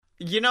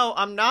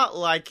I'm not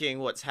liking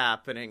what's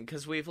happening,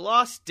 because we've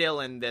lost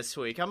Dylan this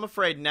week. I'm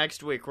afraid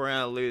next week we're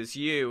going to lose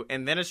you,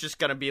 and then it's just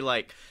going to be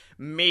like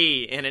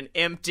me in an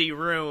empty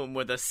room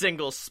with a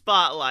single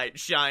spotlight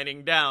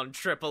shining down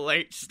Triple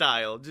H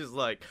style, just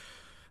like,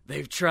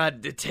 they've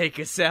tried to take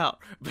us out,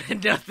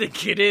 but nothing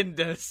can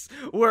end us.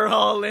 We're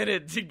all in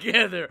it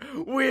together.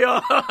 We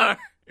are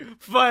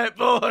Fight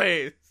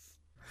Boys.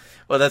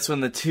 Well, that's when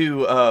the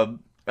two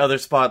other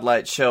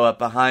spotlights show up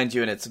behind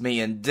you, and it's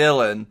me and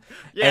Dylan,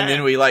 and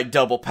then we,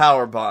 double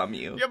powerbomb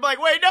you. You're like,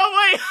 wait,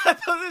 I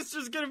thought this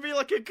was going to be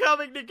like a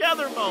coming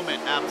together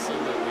moment.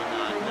 Absolutely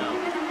not, no.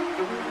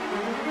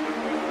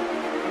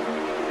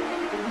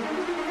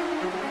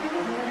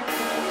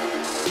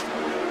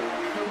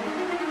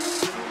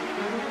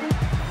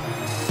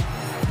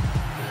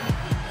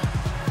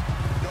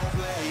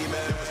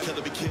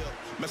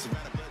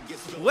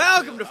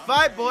 Welcome to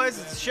Fight Boys.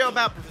 It's a show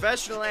about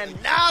professional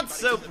and not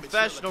so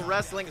professional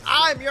wrestling.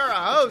 I'm your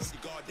host,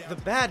 the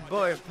bad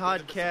boy of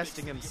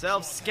podcasting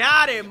himself,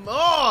 Scotty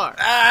Moore.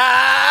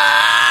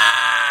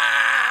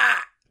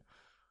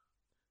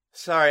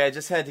 Sorry, I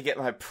just had to get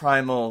my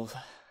primal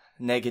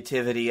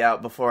negativity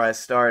out before I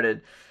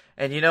started.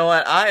 And you know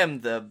what? I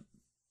am the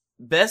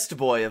best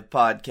boy of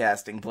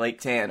podcasting,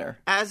 Blake Tanner.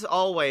 As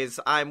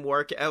always, I'm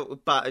working,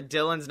 but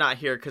Dylan's not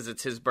here because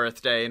it's his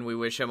birthday, and we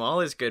wish him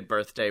all his good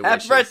birthday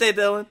wishes. Happy birthday,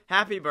 Dylan.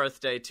 Happy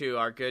birthday to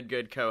our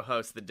good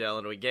co-host, the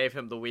Dylan. We gave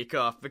him the week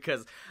off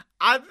because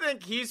I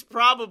think he's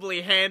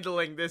probably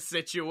handling this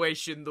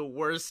situation the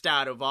worst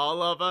out of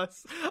all of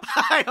us.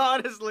 I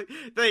honestly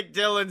think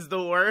Dylan's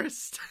the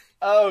worst.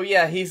 Oh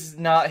yeah, he's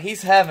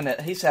having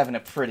a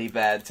pretty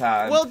bad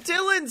time. Well,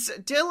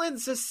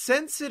 Dylan's a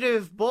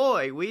sensitive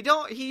boy.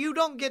 You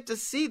don't get to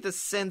see the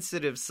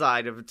sensitive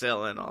side of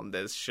Dylan on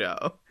this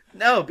show.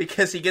 No,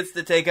 because he gets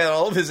to take out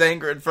all of his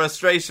anger and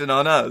frustration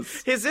on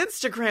us. His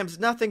Instagram's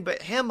nothing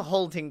but him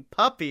holding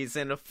puppies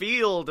in a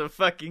field of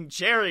fucking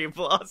cherry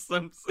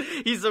blossoms.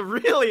 He's a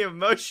really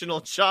emotional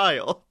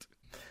child.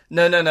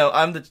 No.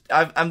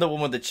 I'm the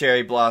one with the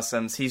cherry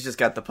blossoms. He's just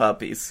got the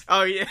puppies.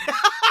 Oh yeah.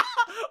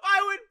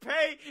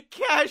 Pay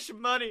cash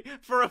money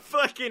for a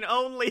fucking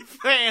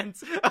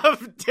OnlyFans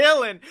of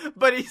Dylan,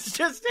 but he's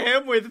just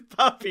him with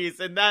puppies,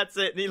 and that's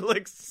it, and he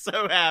looks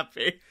so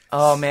happy.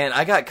 Oh man,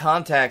 I got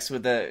contacts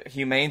with the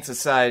Humane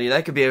Society.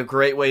 That could be a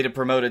great way to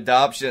promote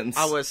adoptions.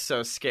 I was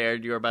so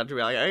scared you were about to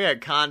be like, I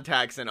got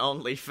contacts in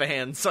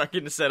OnlyFans, so I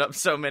can set up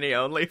so many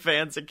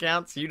OnlyFans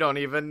accounts, you don't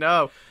even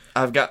know.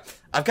 I've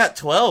got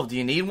 12. Do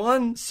you need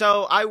one?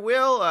 So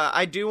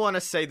I do want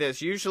to say this.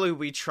 Usually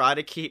we try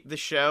to keep the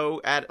show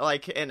at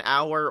like an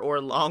hour or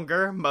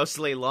longer,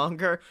 mostly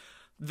longer.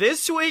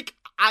 This week,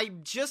 I'm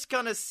just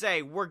gonna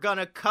say we're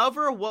gonna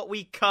cover what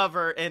we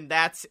cover and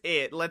that's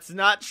it. Let's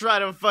not try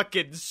to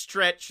fucking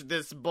stretch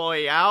this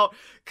boy out,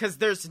 because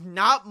there's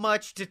not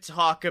much to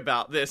talk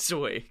about this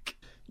week.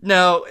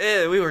 No,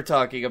 we were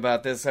talking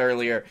about this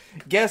earlier.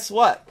 Guess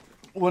what?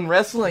 When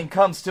wrestling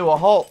comes to a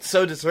halt,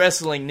 so does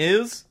wrestling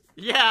news.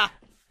 Yeah.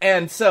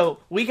 And so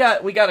we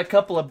got a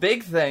couple of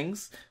big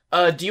things.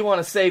 Do you want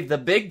to save the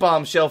big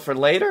bombshell for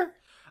later?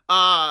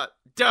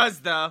 Does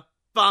the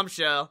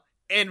bombshell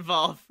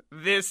involve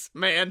this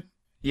man?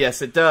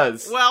 Yes, it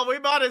does. Well, we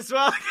might as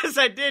well, because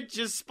I did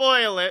just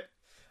spoil it.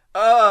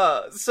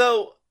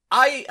 So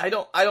I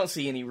don't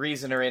see any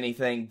reason or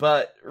anything,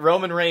 but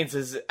Roman Reigns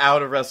is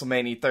out of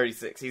WrestleMania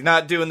 36. He's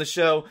not doing the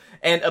show,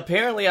 and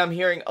apparently I'm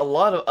hearing a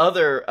lot of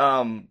other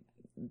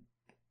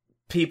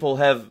people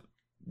have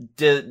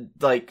chosen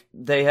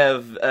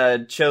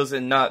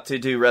not to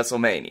do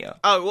WrestleMania.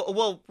 Oh,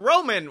 well,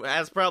 Roman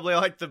has probably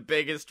like the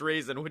biggest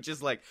reason, which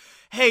is like,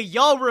 hey,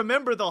 y'all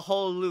remember the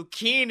whole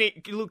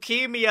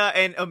leukemia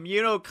and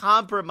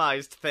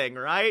immunocompromised thing,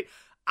 right?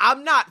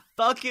 I'm not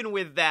fucking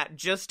with that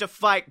just to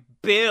fight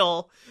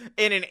Bill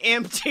in an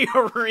empty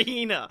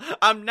arena.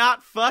 I'm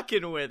not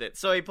fucking with it.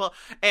 So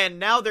and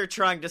now they're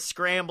trying to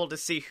scramble to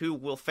see who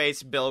will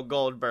face Bill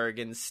Goldberg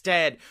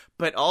instead.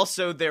 But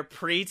also they're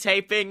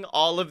pre-taping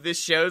all of the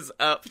shows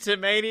up to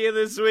Mania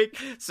this week.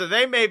 So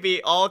they may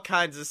be all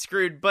kinds of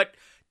screwed. But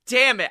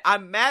damn it,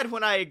 I'm mad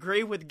when I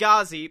agree with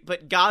Ghazi.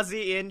 But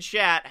Ghazi in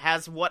chat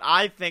has what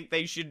I think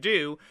they should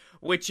do,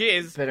 which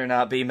is... Better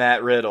not be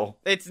Matt Riddle.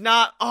 It's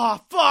not... Oh,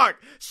 fuck!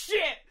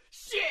 Shit!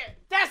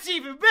 That's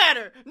even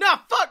better! No,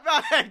 fuck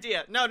my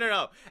idea!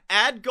 No.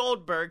 Add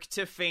Goldberg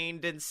to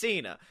Fiend and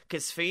Cena,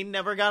 because Fiend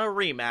never got a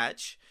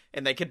rematch,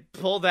 and they could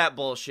pull that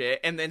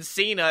bullshit, and then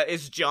Cena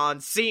is John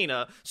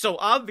Cena, so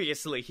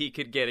obviously he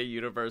could get a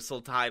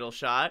Universal title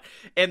shot,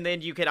 and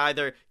then you could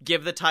either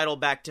give the title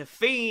back to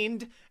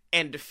Fiend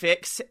and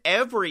fix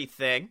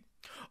everything,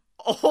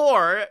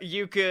 or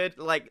you could,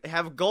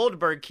 have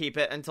Goldberg keep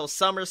it until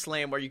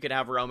SummerSlam, where you could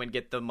have Roman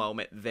get the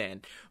moment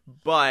then.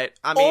 But,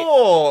 I mean...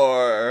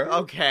 Or...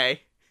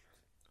 Okay.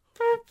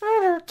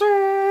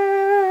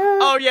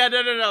 Oh, yeah,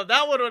 no.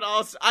 That one would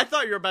also... I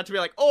thought you were about to be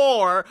like,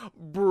 or...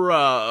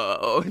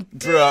 Bro.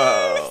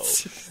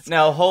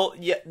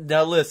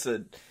 Now,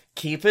 listen.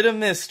 Keep it a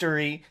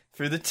mystery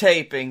through the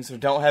tapings, or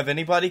don't have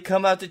anybody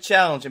come out to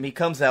challenge him. He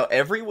comes out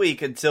every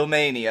week until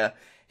Mania.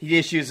 He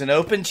issues an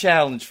open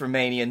challenge for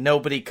Mania.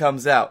 Nobody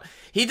comes out.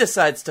 He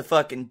decides to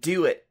fucking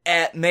do it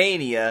at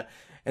Mania,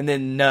 and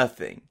then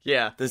nothing.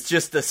 Yeah. There's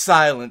just the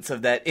silence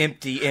of that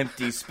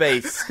empty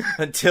space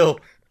until...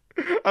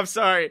 I'm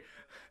sorry.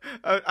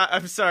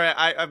 I'm sorry.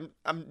 I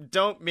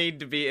don't mean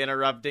to be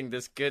interrupting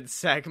this good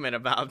segment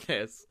about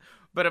this,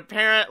 but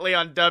apparently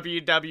on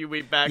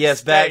WWE Backstage...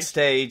 Yes,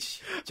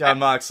 backstage, Jon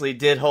Moxley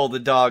did hold the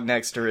dog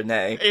next to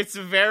Renee. It's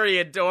very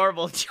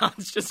adorable.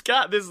 John's just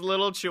got this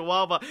little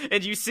chihuahua,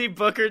 and you see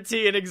Booker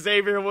T and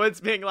Xavier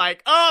Woods being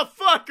like, "Oh,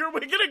 fuck, are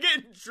we gonna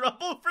get in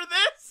trouble for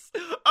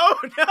this? Oh,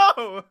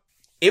 no!"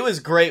 It was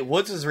great.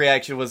 Woods'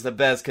 reaction was the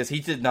best, because he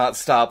did not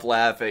stop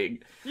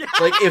laughing. Yeah.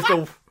 Like,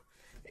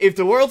 if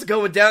the world's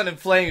going down in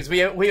flames,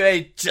 we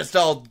may just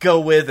all go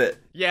with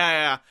it.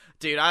 Yeah.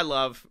 Dude,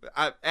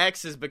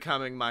 X is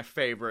becoming my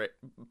favorite,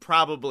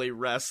 probably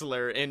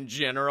wrestler in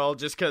general,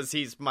 just because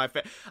he's my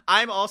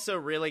I'm also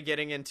really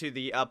getting into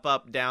the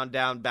Up, Down,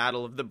 Down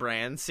Battle of the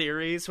Brand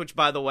series, which,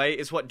 by the way,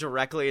 is what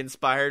directly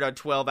inspired our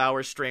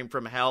 12-hour stream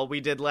from hell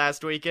we did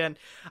last weekend.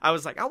 I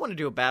was like, I want to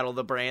do a Battle of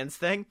the Brands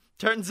thing.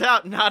 Turns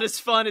out, not as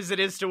fun as it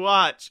is to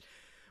watch.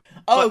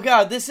 Oh,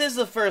 God, this is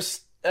the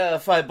first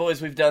Five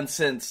Boys we've done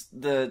since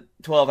the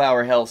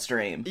 12-hour hell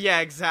stream.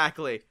 Yeah,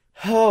 exactly.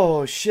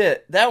 Oh,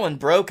 shit. That one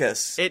broke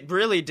us. It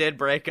really did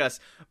break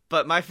us.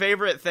 But my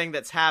favorite thing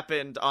that's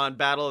happened on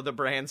Battle of the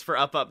Brands for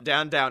Up,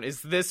 Down, Down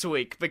is this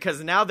week,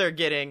 because now they're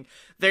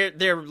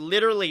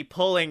literally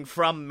pulling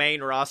from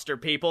main roster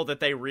people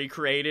that they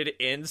recreated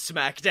in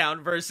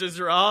SmackDown versus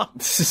Raw.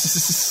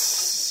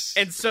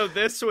 And so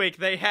this week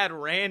they had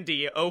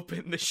Randy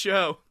open the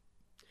show.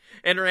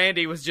 And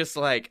Randy was just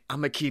like, "I'm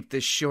gonna keep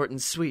this short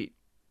and sweet.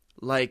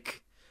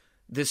 Like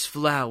this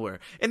flower."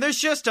 And there's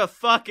just a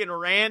fucking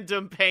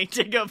random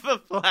painting of a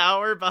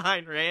flower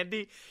behind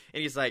Randy.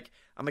 And he's like,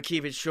 "I'm gonna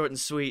keep it short and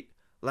sweet,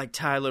 like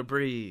Tyler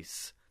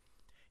Breeze.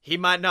 He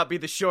might not be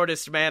the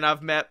shortest man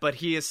I've met, but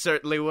he is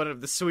certainly one of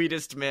the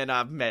sweetest men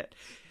I've met.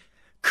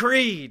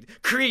 Creed,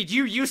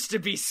 you used to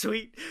be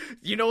sweet.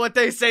 You know what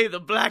they say, the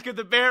blacker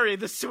the berry,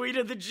 the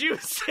sweeter the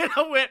juice." And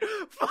I went,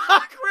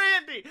 "Fuck,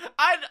 Randy,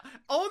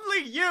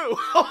 only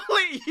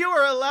you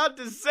are allowed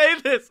to say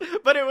this."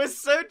 But it was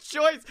so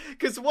choice,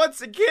 because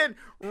once again,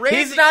 Randy...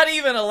 He's not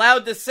even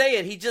allowed to say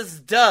it, he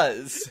just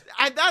does.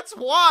 And that's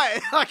why,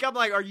 I'm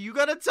like, are you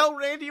gonna tell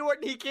Randy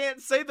Orton he can't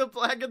say the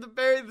blacker the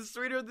berry, the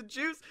sweeter the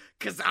juice?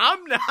 Because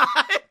I'm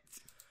not.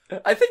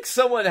 I think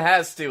someone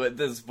has to at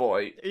this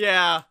point.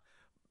 Yeah.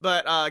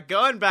 But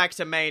going back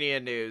to Mania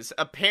news,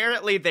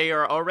 apparently they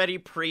are already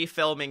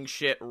pre-filming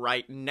shit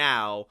right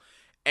now,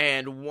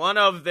 and one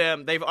of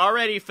them, they've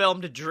already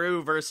filmed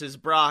Drew versus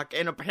Brock,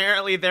 and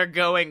apparently they're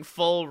going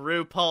full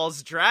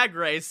RuPaul's Drag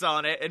Race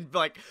on it, and,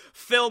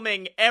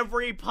 filming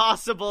every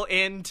possible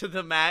end to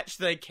the match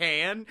they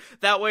can.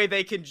 That way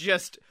they can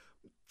just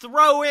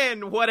throw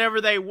in whatever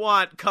they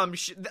want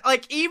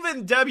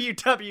even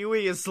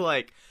WWE is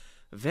like,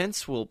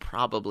 Vince will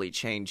probably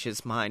change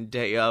his mind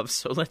day of,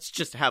 so let's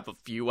just have a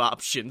few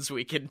options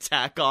we can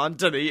tack on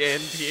to the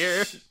end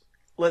here.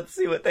 Let's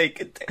see what they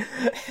can do.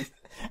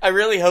 I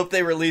really hope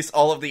they release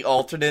all of the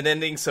alternate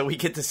endings so we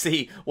get to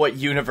see what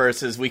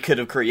universes we could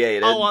have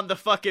created. Oh, on the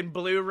fucking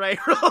Blu-ray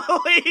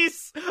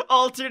release.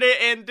 Alternate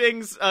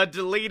endings,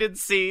 deleted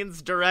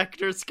scenes,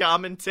 director's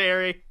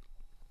commentary.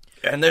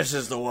 And this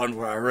is the one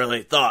where I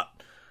really thought,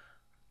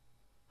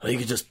 you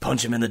could just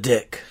punch him in the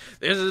dick.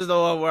 This is the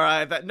one where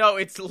I thought... No,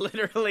 it's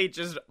literally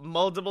just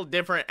multiple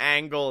different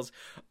angles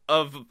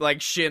of,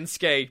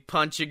 Shinsuke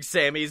punching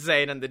Sami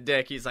Zayn in the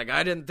dick. He's like,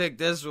 "I didn't think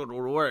this one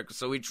would work,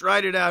 so we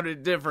tried it out at a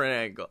different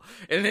angle.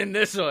 And then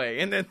this way,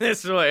 and then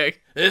this way."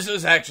 This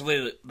was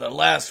actually the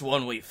last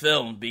one we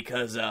filmed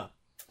because,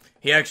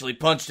 he actually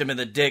punched him in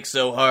the dick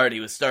so hard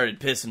he started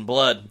pissing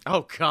blood.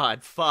 Oh,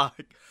 God, fuck.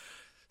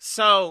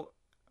 So...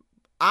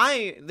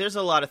 there's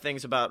a lot of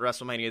things about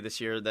WrestleMania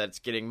this year that's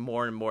getting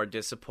more and more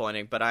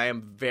disappointing, but I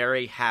am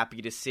very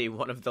happy to see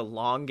one of the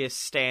longest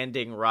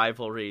standing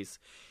rivalries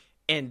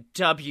in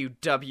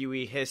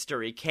WWE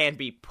history can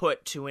be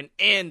put to an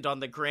end on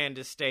the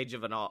grandest stage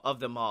of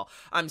them all.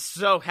 I'm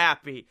so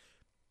happy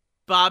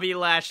Bobby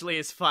Lashley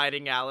is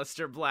fighting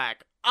Aleister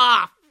Black.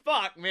 Ah,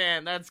 fuck,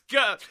 man, that's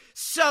good.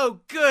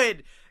 So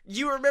good.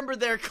 You remember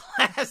their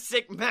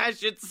classic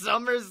match at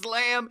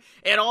SummerSlam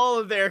and all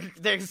of their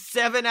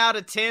 7 out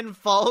of 10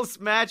 falls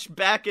match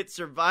back at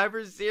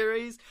Survivor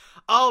Series?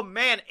 Oh,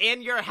 man,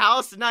 In Your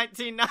House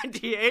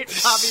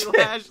 1998, Bobby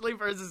Lashley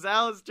versus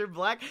Aleister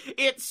Black.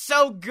 It's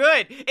so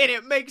good, and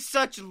it makes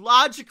such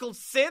logical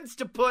sense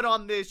to put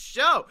on this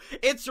show.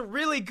 It's a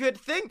really good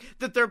thing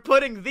that they're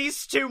putting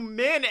these two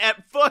men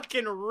at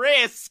fucking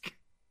risk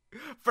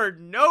for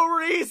no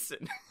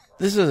reason.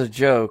 This is a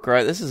joke,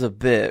 right? This is a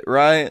bit,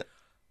 right?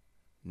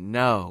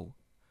 No.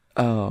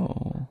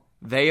 Oh.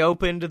 They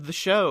opened the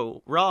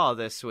show, Raw,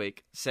 this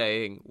week,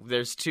 saying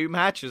there's 2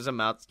 matches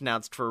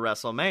announced for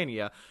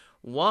WrestleMania.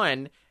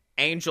 One,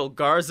 Angel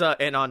Garza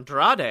and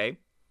Andrade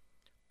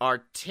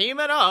are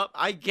teaming up,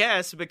 I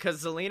guess,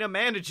 because Zelina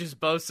manages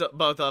both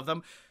of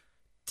them,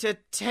 to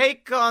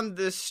take on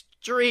this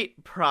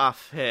Street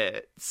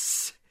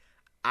Profits,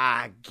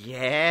 I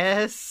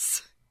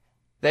guess.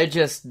 They're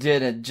just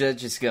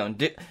going.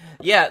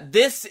 Yeah,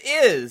 this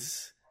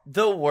is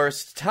the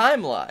worst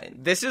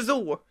timeline. This is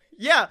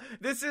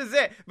this is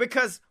it.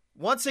 Because,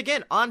 once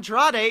again,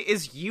 Andrade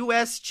is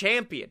U.S.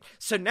 champion.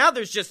 So now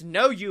there's just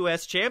no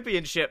U.S.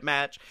 championship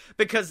match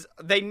because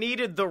they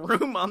needed the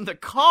room on the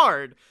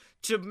card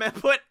to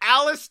put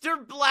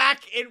Aleister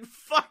Black and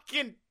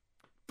fucking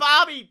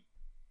Bobby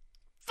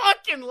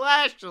fucking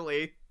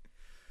Lashley.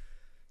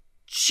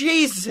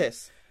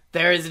 Jesus.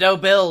 There is no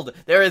build.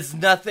 There is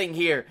nothing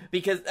here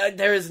because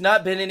there has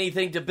not been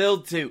anything to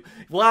build to.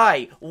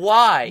 Why?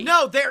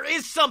 No, there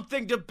is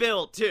something to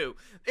build to.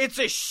 It's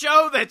a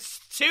show that's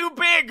too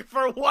big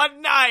for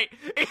one night.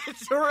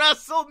 It's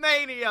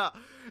WrestleMania.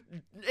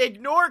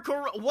 Ignore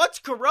what's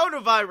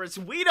coronavirus.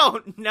 We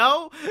don't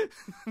know.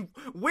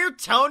 We're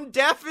tone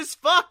deaf as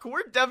fuck.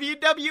 We're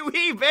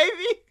WWE,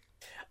 baby.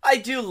 I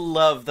do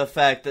love the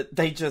fact that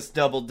they just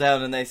doubled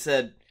down and they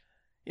said,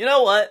 you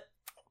know what?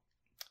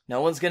 No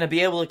one's going to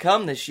be able to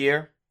come this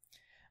year.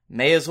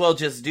 May as well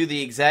just do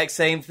the exact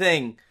same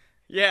thing.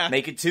 Yeah.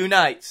 Make it 2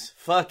 nights.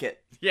 Fuck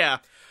it. Yeah.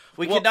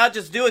 We could not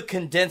just do a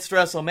condensed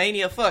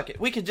WrestleMania. Fuck it.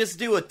 We could just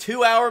do a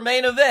 2-hour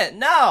main event.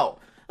 No.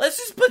 Let's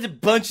just put a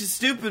bunch of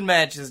stupid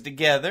matches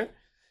together.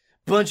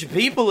 Bunch of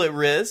people at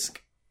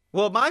risk.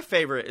 Well, my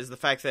favorite is the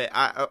fact that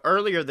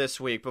earlier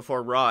this week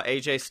before Raw,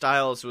 AJ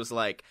Styles was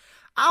like,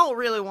 I don't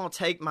really want to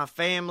take my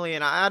family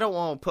and I don't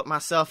want to put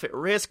myself at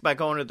risk by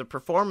going to the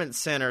Performance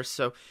Center,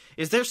 so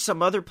is there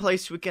some other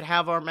place we could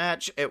have our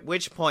match? At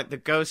which point the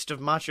ghost of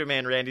Macho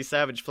Man Randy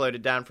Savage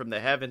floated down from the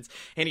heavens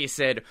and he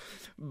said,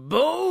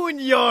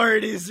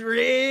 Boneyard is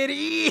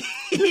ready!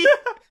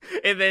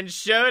 And then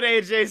showed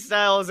AJ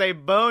Styles a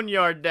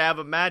Boneyard to have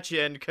a match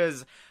in,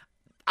 because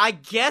I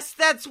guess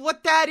that's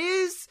what that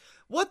is?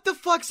 What the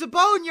fuck's a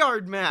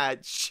Boneyard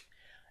match?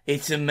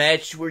 It's a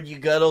match where you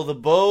got all the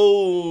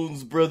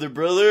bones,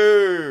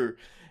 brother.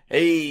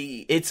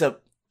 Hey, it's a...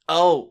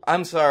 Oh,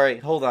 I'm sorry.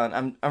 Hold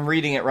on. I'm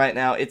reading it right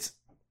now. It's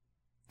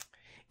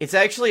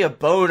actually a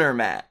boner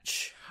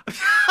match.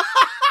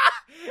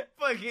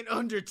 Fucking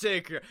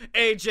Undertaker,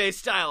 AJ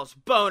Styles,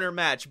 boner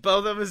match.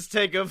 Both of us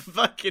take a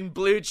fucking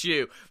Blue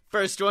Chew.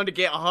 First one to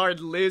get hard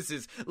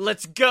loses.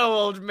 Let's go,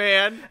 old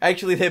man.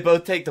 Actually, they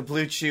both take the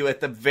Blue Chew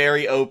at the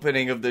very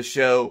opening of the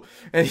show.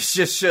 And it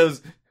just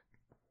shows...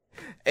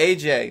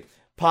 AJ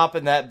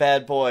popping that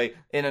bad boy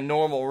in a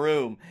normal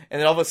room, and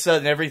then all of a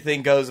sudden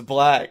everything goes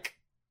black.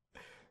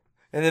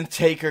 And then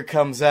Taker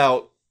comes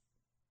out,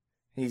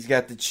 and he's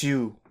got the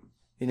chew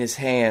in his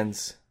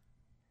hands,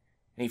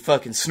 and he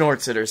fucking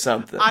snorts it or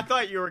something. I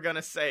thought you were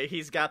gonna say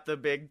he's got the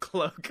big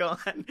cloak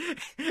on,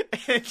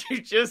 and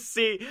you just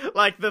see,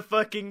 like, the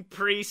fucking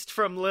priest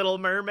from Little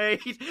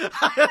Mermaid,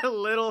 a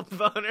little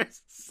boner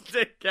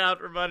stick out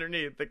from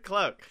underneath the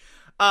cloak.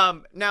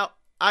 Now,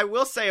 I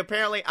will say,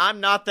 apparently, I'm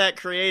not that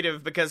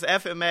creative because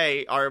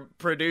FMA, our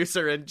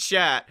producer in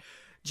chat,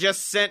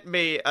 just sent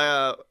me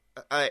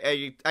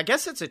I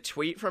guess it's a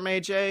tweet from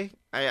AJ.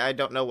 I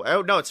don't know.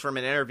 Oh, no, it's from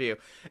an interview.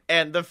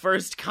 And the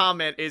first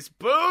comment is,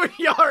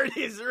 Boneyard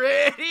is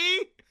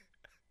ready!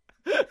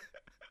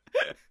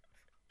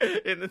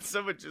 And then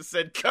someone just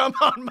said, come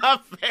on my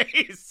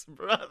face,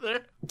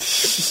 brother.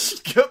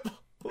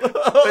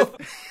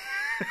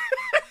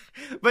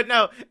 But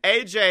no,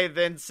 AJ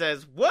then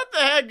says, what the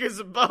heck is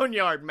a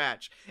Boneyard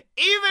match?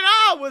 Even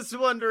I was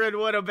wondering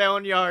what a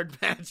Boneyard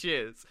match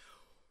is.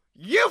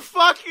 You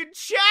fucking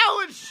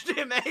challenged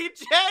him,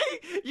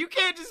 AJ! You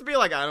can't just be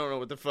like, I don't know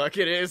what the fuck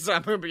it is.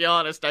 I'm gonna be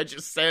honest, I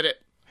just said it.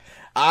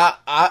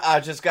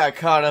 I just got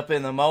caught up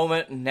in the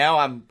moment, and now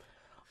I'm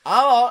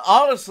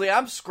honestly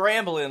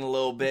scrambling a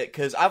little bit,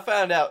 because I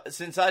found out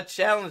since I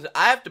challenged,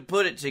 I have to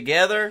put it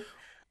together.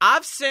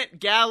 I've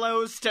sent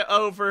Gallows to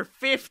over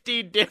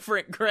 50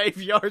 different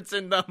graveyards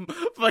in the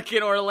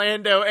fucking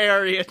Orlando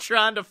area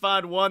trying to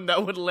find one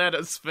that would let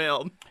us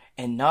film.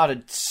 And not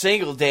a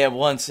single damn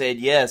one said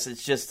yes.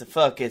 It's just the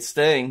fuckiest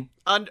thing.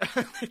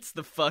 It's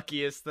the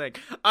fuckiest thing.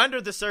 Under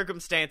the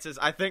circumstances,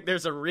 I think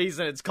there's a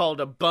reason it's called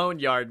a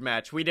Boneyard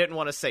match. We didn't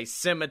want to say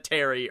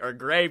cemetery or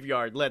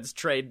graveyard. Let's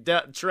tread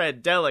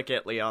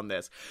delicately on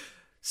this.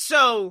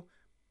 So...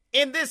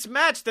 in this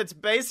match that's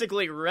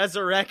basically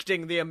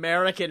resurrecting the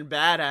American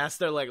badass,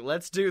 they're like,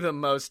 let's do the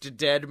most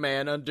dead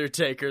man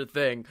Undertaker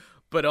thing,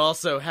 but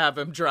also have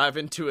him drive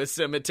into a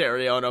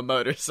cemetery on a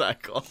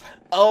motorcycle.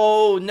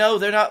 Oh, no,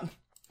 they're not.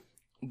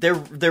 They're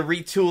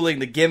retooling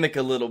the gimmick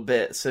a little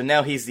bit, so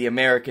now he's the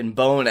American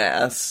bone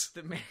ass.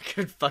 The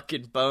American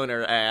fucking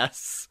boner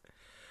ass.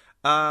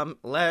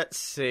 Let's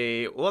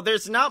see. Well,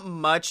 there's not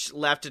much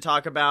left to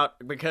talk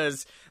about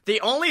because the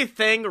only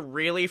thing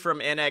really from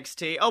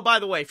NXT... Oh, by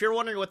the way, if you're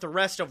wondering what the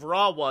rest of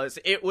Raw was,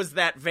 it was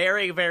that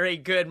very, very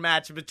good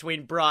match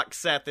between Brock,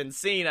 Seth, and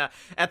Cena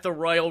at the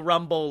Royal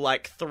Rumble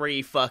like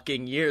 3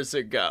 fucking years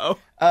ago.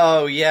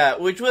 Oh, yeah,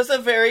 which was a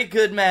very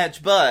good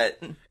match,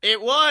 but...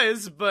 It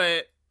was,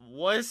 but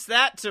what's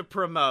that to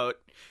promote?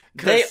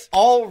 They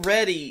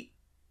already...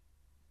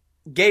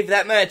 gave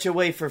that match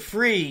away for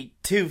free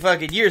 2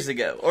 fucking years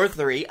ago. Or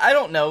 3. I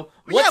don't know.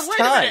 What's wait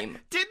time? a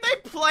minute. Didn't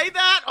they play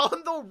that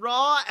on the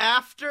Raw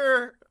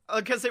after?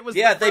 Because it was...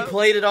 Yeah, they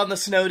played it on the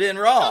Snowed In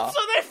Raw. So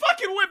they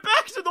fucking went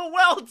back to the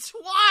well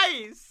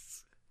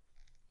twice!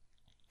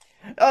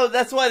 Oh,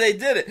 that's why they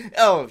did it.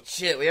 Oh,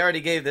 shit, we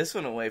already gave this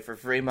one away for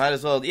free. Might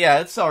as well... Yeah,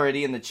 it's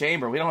already in the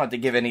chamber. We don't have to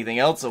give anything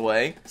else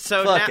away.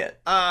 So Fuck now,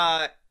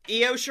 it.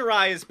 Io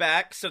Shirai is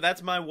back, so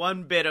that's my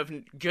one bit of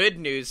good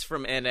news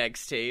from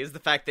NXT, is the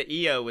fact that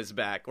Io is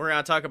back. We're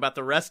going to talk about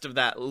the rest of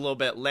that a little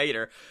bit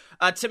later.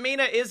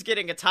 Tamina is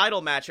getting a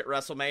title match at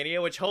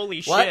WrestleMania, which, holy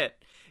shit.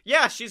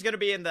 Yeah, she's going to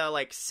be in the,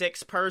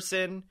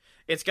 6-person.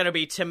 It's going to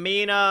be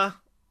Tamina,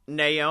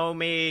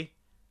 Naomi,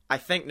 I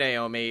think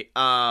Naomi,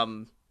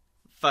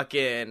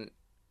 fucking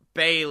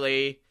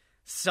Bayley,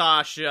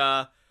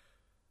 Sasha.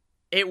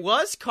 It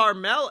was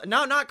Carmella.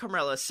 No, not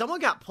Carmella. Someone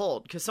got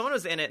pulled, because someone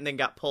was in it and then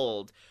got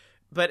pulled.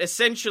 But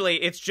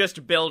essentially, it's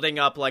just building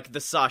up, the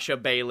Sasha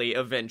Bayley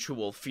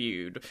eventual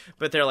feud.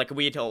 But they're like,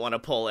 we don't want to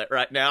pull it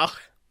right now.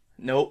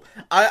 Nope.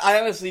 I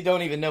honestly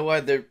don't even know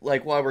why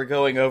why we're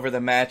going over the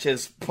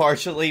matches,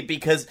 partially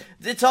because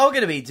it's all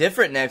going to be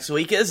different next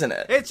week, isn't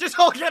it? It's just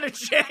all going to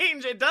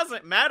change. It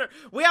doesn't matter.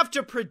 We have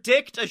to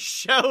predict a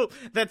show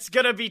that's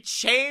going to be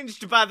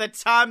changed by the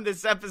time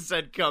this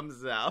episode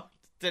comes out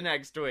the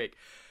next week.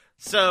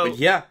 So,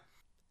 yeah.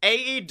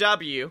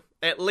 AEW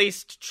at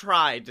least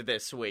tried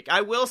this week.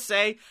 I will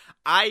say,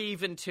 I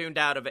even tuned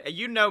out of it.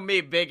 You know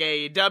me, big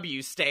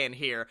AEW stan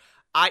here.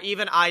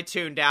 I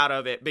tuned out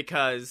of it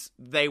because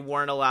they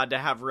weren't allowed to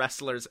have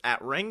wrestlers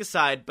at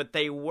ringside, but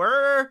they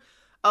were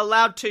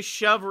allowed to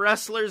shove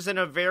wrestlers in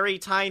a very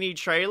tiny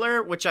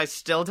trailer, which I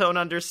still don't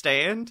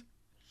understand.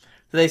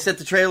 Did they set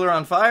the trailer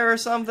on fire or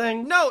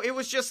something? No, it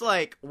was just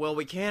well,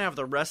 we can't have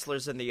the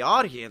wrestlers in the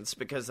audience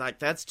because,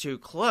 that's too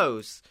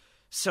close.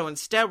 So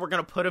instead, we're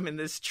going to put them in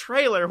this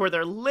trailer where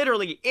they're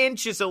literally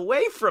inches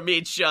away from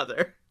each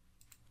other.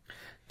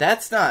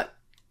 That's not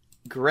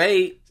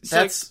great.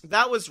 So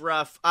that was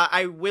rough.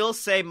 I will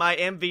say my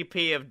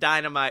MVP of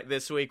Dynamite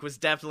this week was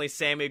definitely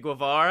Sammy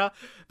Guevara,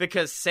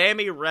 because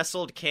Sammy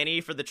wrestled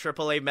Kenny for the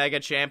AAA Mega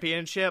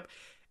Championship,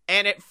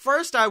 and at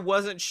first I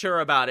wasn't sure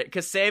about it,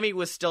 because Sammy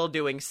was still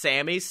doing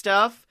Sammy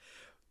stuff,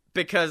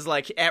 because,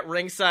 at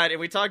ringside, and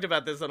we talked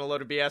about this on A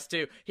Load of BS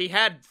too, he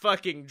had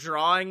fucking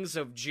drawings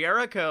of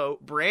Jericho,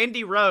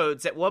 Brandy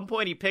Rhodes. At one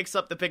point, he picks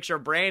up the picture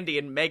of Brandy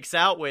and makes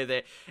out with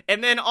it.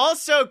 And then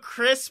also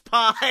Chris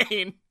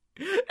Pine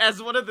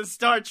as one of the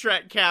Star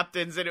Trek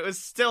captains, and it was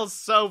still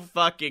so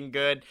fucking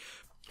good.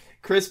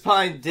 Chris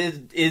Pine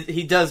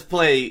he does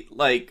play,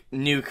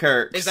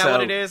 Newkirk. Is that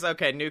what it is?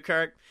 Okay,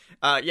 Newkirk.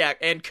 Yeah,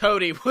 and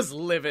Cody was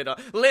livid.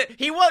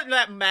 He wasn't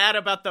that mad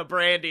about the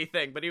Brandy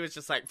thing, but he was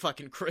just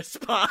fucking Chris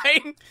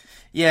Pine.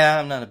 Yeah,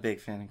 I'm not a big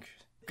fan of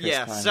Chris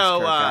Pine.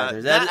 So,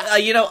 either.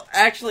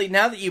 Actually,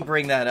 now that you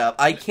bring that up,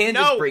 I can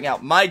just bring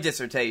out my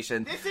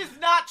dissertation. This is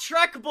not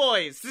Trek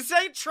Boys. This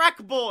ain't Trek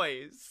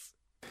Boys.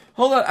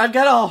 Hold on,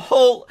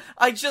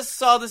 I just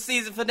saw the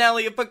season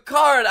finale of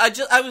Picard. I've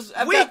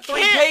got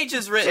 3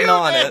 pages written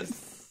on it.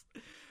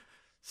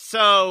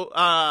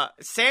 So,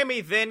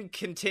 Sammy then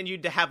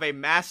continued to have a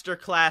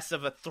masterclass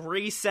of a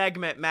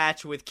 3-segment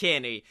match with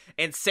Kenny,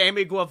 and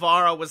Sammy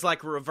Guevara was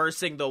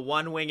reversing the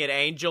one-winged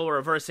angel,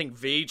 reversing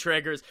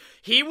V-triggers.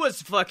 He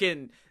was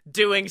fucking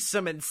doing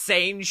some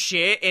insane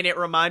shit, and it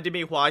reminded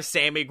me why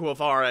Sammy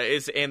Guevara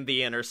is in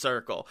the Inner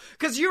Circle.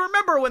 Because you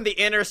remember when the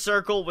Inner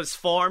Circle was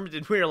formed,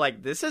 and we were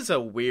like, this is a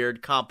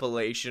weird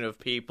compilation of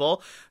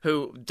people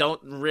who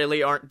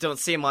don't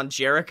seem on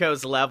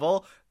Jericho's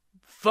level.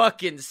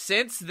 Fucking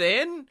since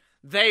then,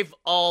 they've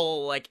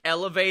all,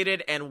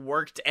 elevated and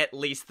worked at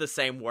least the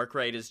same work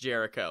rate as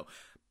Jericho.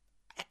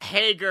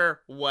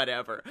 Hager,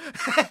 whatever.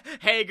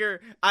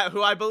 Hager,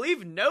 who I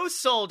believe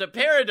no-sold a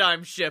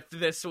Paradigm Shift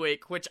this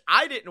week, which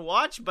I didn't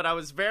watch, but I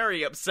was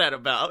very upset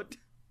about.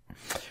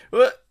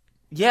 Well,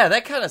 yeah,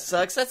 that kind of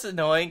sucks. That's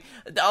annoying.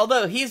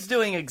 Although, he's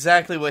doing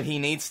exactly what he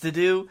needs to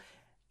do,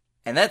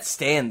 and that's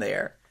stand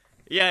there.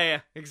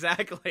 Yeah,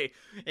 exactly.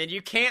 And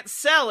you can't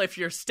sell if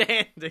you're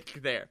standing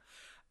there.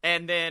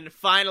 And then,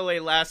 finally,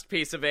 last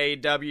piece of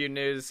AEW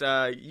news.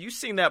 You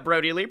seen that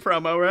Brody Lee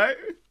promo, right?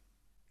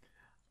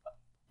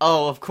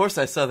 Oh, of course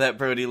I saw that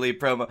Brody Lee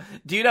promo.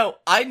 Do you know,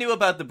 I knew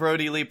about the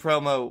Brody Lee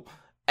promo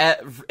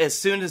as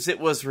soon as it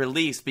was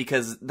released,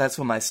 because that's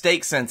when my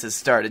steak senses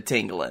started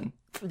tingling.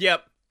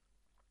 Yep.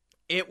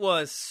 It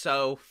was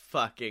so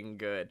fucking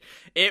good.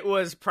 It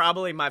was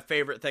probably my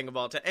favorite thing of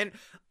all time. And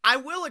I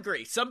will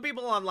agree, some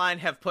people online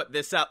have put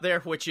this out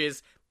there, which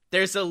is,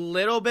 there's a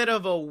little bit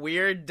of a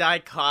weird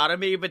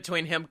dichotomy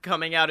between him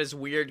coming out as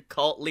weird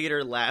cult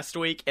leader last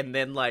week and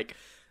then,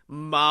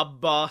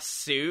 mob boss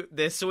suit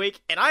this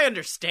week. And I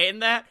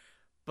understand that,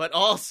 but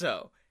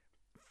also,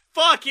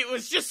 fuck, it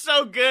was just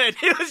so good.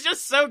 It was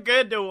just so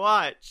good to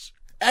watch.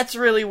 That's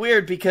really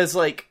weird because,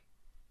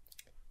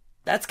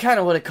 that's kind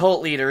of what a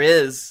cult leader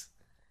is.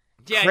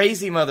 Yeah,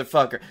 crazy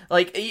motherfucker.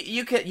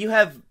 You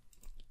have,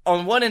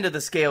 on one end of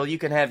the scale, you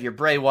can have your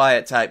Bray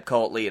Wyatt type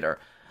cult leader.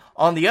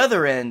 On the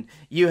other end,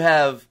 you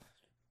have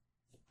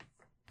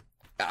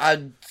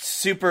a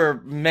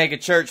super mega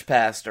church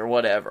past or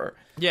whatever.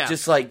 Yeah.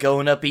 Just like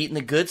going up eating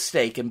the good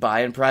steak and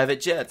buying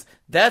private jets.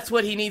 That's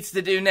what he needs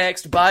to do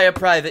next, buy a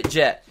private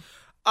jet.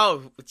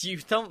 Oh, you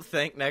don't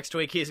think next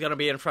week he's going to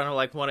be in front of,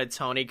 like, one of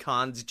Tony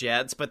Khan's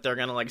jets, but they're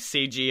going to, like,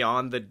 CG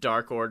on the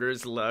Dark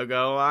Order's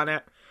logo on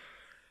it?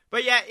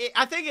 But yeah,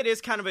 I think it is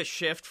kind of a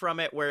shift from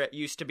it where it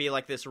used to be,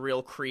 like, this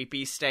real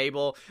creepy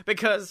stable,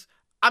 because,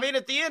 I mean,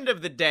 at the end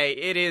of the day,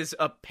 it is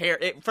a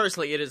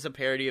firstly, it is a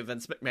parody of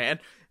Vince McMahon,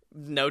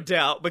 no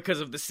doubt,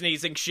 because of the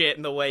sneezing shit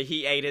and the way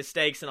he ate his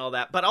steaks and all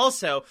that, but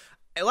also,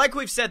 like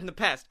we've said in the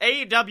past,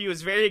 AEW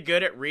is very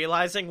good at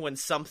realizing when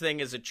something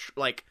is,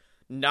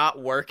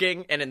 not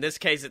working, and in this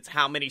case it's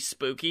how many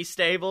spooky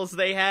stables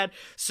they had,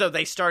 so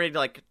they started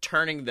like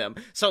turning them.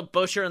 So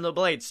Butcher and the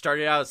Blade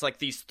started out as like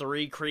these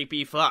 3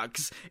 creepy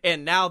fucks,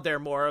 and now they're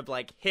more of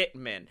like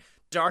hitmen.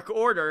 Dark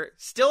Order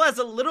still has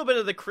a little bit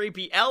of the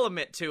creepy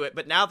element to it,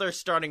 but now they're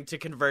starting to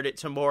convert it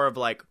to more of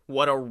like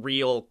what a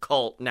real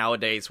cult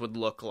nowadays would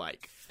look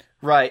like.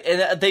 Right,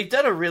 and they've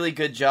done a really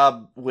good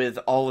job with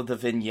all of the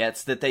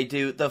vignettes that they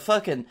do.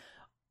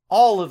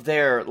 All of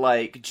their,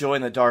 like,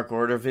 Join the Dark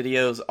Order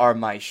videos are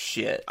my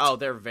shit. Oh,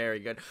 they're very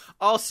good.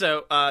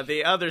 Also,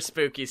 the other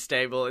spooky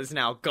stable is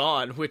now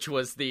gone, which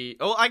was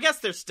I guess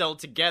they're still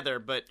together,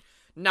 but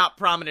not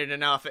prominent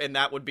enough, and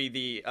that would be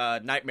the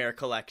Nightmare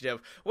Collective,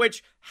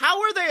 which,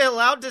 how are they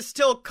allowed to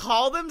still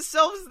call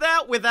themselves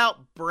that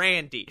without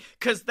Brandy?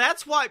 Because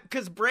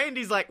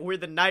Brandy's like, we're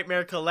the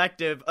Nightmare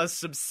Collective, a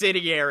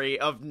subsidiary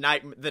of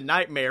the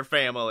Nightmare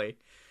family.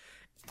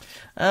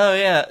 Oh,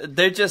 yeah,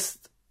 they're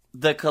just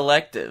the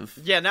Collective.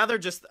 Yeah, now they're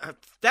just...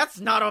 that's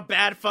not a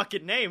bad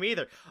fucking name,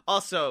 either.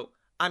 Also,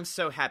 I'm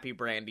so happy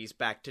Brandy's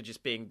back to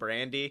just being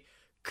Brandy,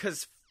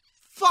 because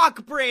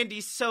fuck,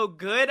 Brandy's so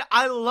good.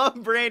 I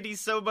love Brandy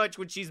so much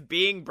when she's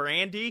being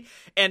Brandy,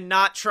 and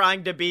not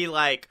trying to be,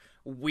 like,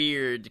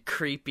 weird,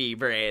 creepy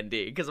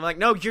Brandy. Because I'm like,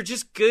 no, you're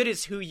just good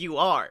as who you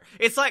are.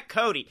 It's like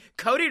Cody.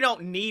 Cody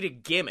don't need a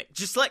gimmick.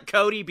 Just let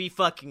Cody be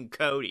fucking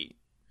Cody.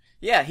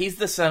 Yeah, he's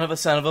the son of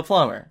a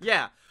plumber.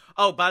 Yeah.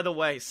 Oh, by the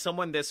way,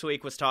 someone this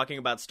week was talking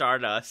about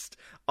Stardust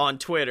on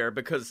Twitter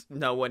because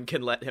no one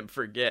can let him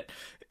forget.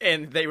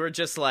 And they were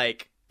just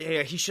like,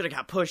 yeah, he should have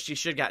got pushed. He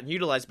should have gotten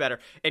utilized better.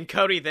 And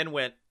Cody then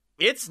went,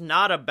 it's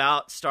not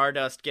about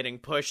Stardust getting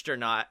pushed or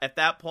not. At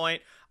that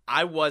point,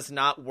 I was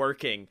not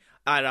working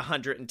at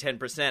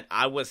 110%.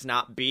 I was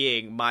not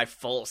being my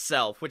full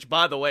self. Which,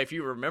 by the way, if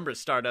you remember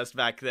Stardust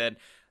back then,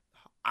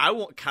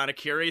 I'm kind of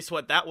curious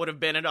what that would have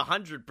been at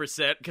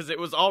 100%, because it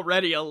was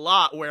already a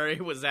lot where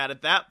he was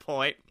at that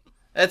point.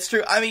 That's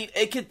true. I mean,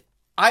 it could...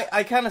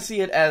 I kind of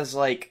see it as,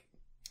 like...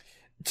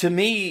 To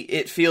me,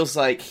 it feels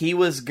like he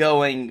was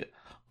going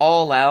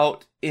all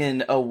out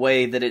in a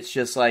way that it's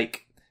just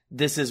like,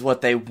 this is what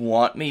they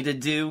want me to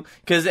do.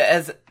 Because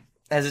as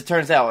it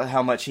turns out,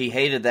 how much he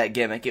hated that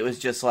gimmick, it was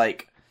just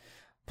like,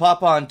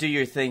 pop on, do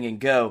your thing, and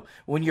go.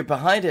 When you're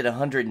behind it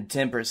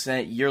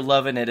 110%, you're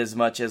loving it as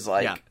much as,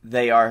 like,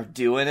 they are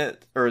doing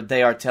it, or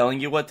they are telling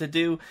you what to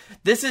do.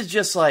 This is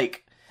just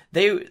like,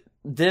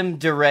 them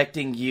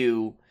directing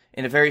you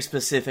in a very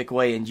specific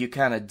way, and you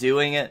kind of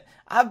doing it.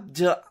 I've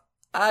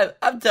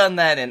done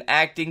that in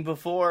acting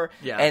before,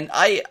 and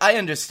I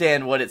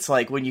understand what it's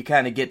like when you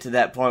kind of get to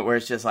that point where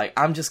it's just like,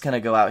 I'm just gonna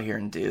go out here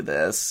and do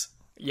this.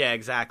 Yeah,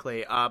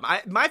 exactly.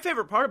 My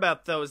favorite part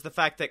about it, though, is the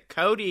fact that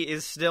Cody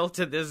is still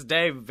to this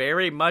day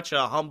very much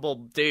a humble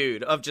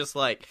dude of just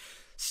like,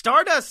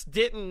 Stardust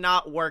did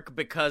not work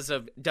because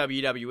of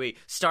WWE.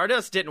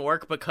 Stardust didn't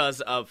work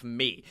because of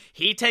me.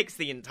 He takes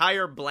the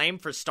entire blame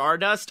for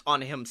Stardust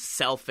on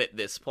himself at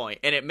this point,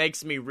 and it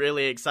makes me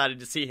really excited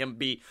to see him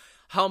be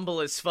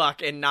humble as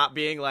fuck and not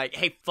being like,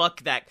 hey,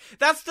 fuck that.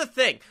 That's the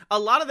thing. A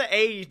lot of the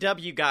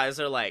AEW guys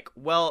are like,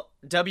 well,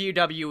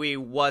 WWE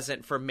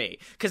wasn't for me.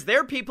 Because there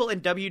are people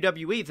in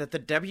WWE that the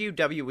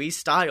WWE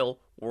style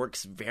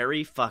works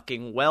very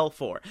fucking well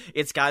for.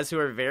 It's guys who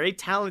are very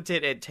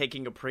talented at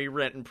taking a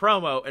pre-written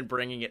promo and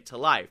bringing it to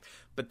life.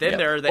 But then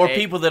there are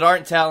people that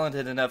aren't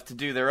talented enough to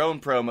do their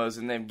own promos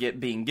and then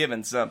being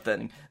given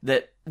something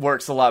that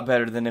works a lot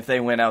better than if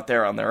they went out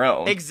there on their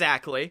own.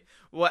 Exactly.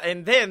 Well,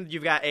 and then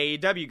you've got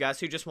AEW guys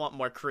who just want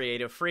more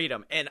creative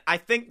freedom. And I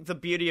think the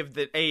beauty of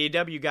the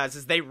AEW guys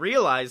is they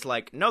realize,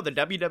 like, no, the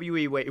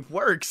WWE way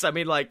works. I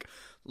mean, like,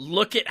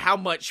 look at how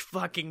much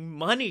fucking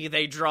money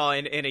they draw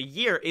in a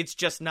year. It's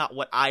just not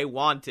what I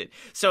wanted.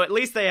 So at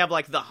least they have,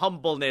 like, the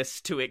humbleness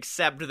to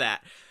accept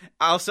that.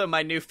 Also,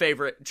 my new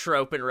favorite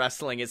trope in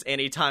wrestling is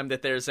anytime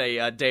that there's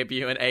a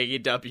debut in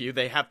AEW,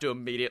 they have to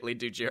immediately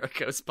do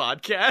Jericho's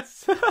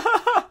podcast.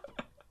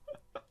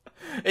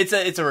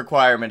 It's a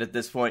requirement at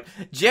this point.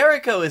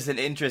 Jericho is an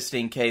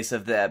interesting case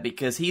of that,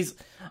 because he's,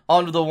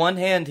 on the one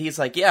hand, he's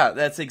like, yeah,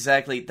 that's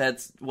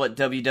what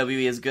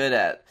WWE is good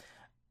at.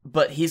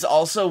 But he's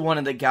also one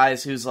of the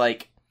guys who's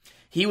like,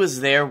 he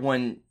was there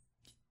when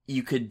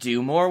you could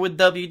do more with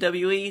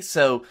WWE.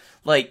 So,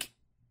 like,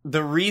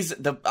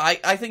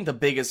 I think the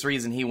biggest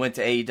reason he went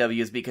to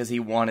AEW is because he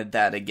wanted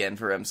that again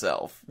for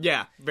himself.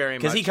 Yeah, very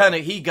much.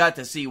 Because he got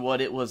to see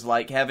what it was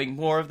like having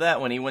more of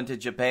that when he went to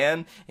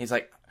Japan. He's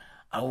like,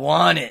 I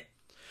want it.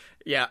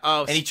 Yeah.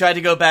 Oh, and he tried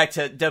to go back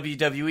to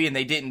WWE and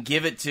they didn't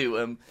give it to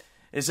him.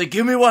 It's like,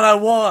 give me what I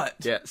want.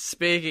 Yeah.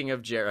 Speaking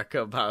of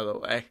Jericho, by the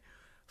way,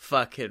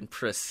 fucking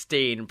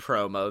pristine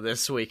promo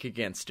this week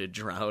against a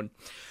drone.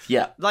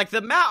 Yeah. Like,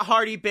 the Matt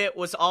Hardy bit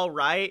was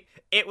alright.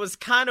 It was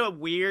kind of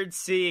weird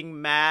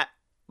seeing Matt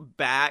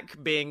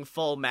back being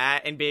full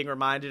Matt and being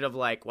reminded of,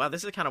 like, wow,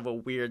 this is kind of a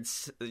weird,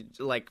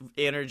 like,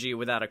 energy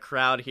without a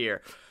crowd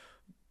here.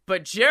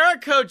 But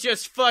Jericho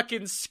just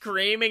fucking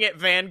screaming at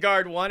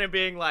Vanguard 1 and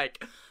being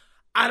like,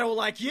 I don't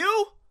like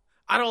you.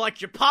 I don't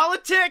like your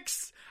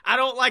politics. I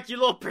don't like your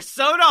little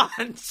persona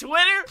on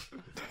Twitter.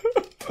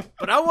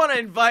 But I want to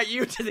invite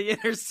you to the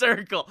inner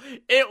circle.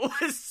 It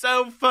was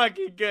so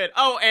fucking good.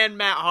 Oh, and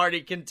Matt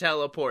Hardy can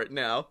teleport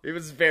now. It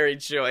was very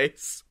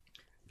choice.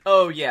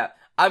 Oh, yeah.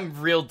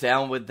 I'm real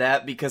down with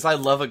that because I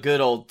love a good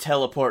old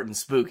teleporting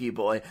spooky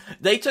boy.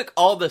 They took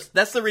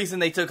that's the reason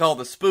they took all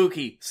the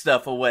spooky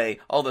stuff away,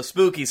 all the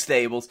spooky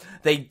stables.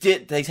 They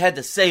had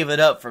to save it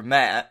up for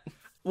Matt.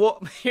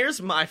 Well,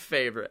 here's my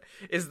favorite,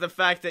 is the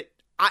fact that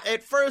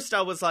at first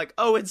I was like,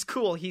 oh, it's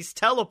cool, he's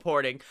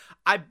teleporting.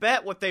 I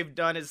bet what they've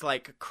done is,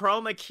 like,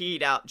 chroma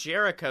keyed out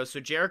Jericho, so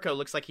Jericho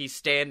looks like he's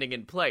standing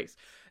in place.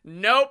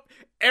 Nope.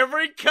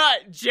 Every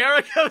cut,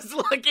 Jericho's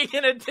looking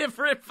in a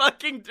different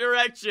fucking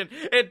direction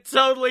and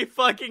totally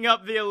fucking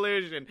up the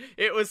illusion.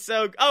 It was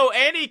so... Oh,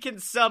 and he can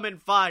summon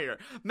fire.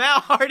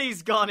 Matt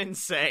Hardy's gone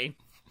insane.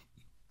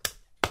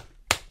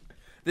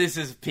 This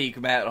is peak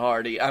Matt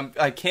Hardy.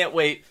 I can't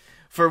wait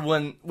for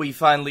when we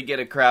finally get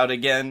a crowd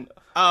again.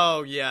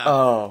 Oh, yeah.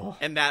 Oh.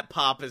 And that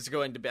pop is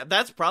going to be...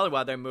 That's probably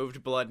why they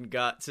moved Blood and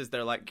Guts, is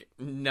they're like,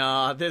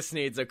 nah, this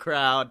needs a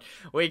crowd.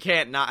 We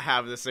can't not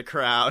have this a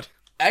crowd.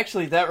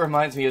 Actually, that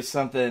reminds me of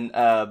something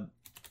that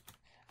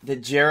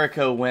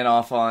Jericho went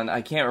off on.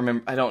 I can't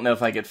remember. I don't know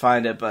if I could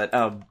find it, but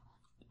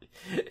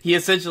he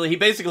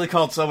basically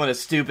called someone a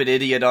stupid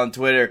idiot on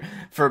Twitter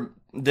for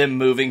them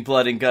moving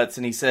Blood and Guts,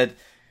 and he said,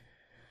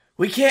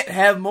 we can't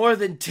have more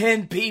than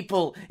 10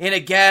 people in a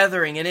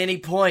gathering at any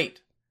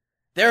point.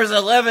 There's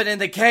 11 in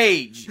the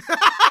cage.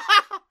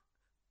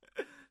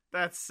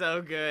 That's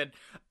so good.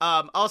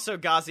 Also,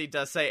 Ghazi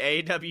does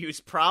say AEW's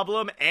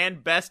problem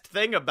and best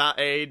thing about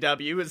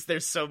AEW is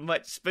there's so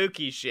much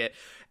spooky shit.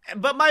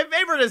 But my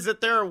favorite is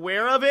that they're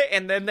aware of it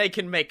and then they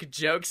can make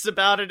jokes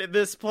about it at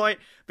this point,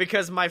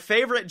 because my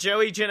favorite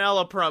Joey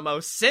Janela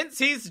promo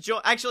since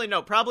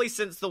probably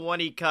since the one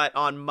he cut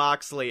on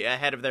Moxley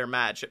ahead of their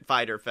match at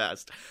Fyter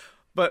Fest.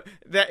 But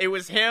that it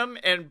was him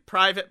and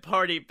Private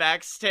Party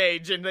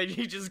backstage, and then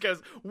he just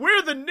goes,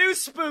 we're the new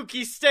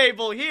spooky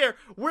stable here.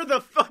 We're the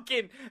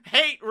fucking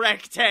hate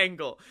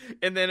rectangle.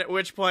 And then at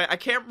which point, I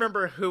can't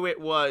remember who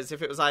it was,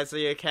 if it was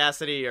Isaiah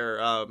Cassidy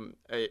or, I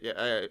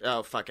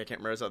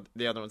can't remember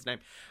the other one's name.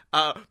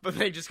 But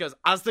then he just goes,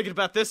 I was thinking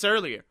about this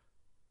earlier.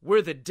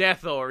 We're the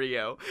Death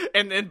Oreo.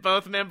 And then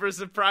both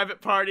members of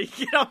Private Party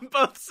get on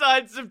both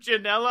sides of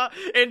Janela,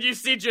 and you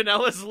see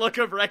Janela's look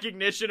of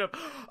recognition of,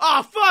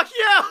 oh, fuck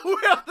yeah,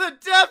 we're the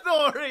Death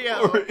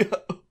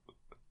Oreo!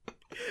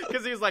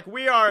 Because he's like,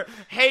 we are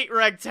Hate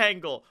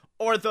Rectangle,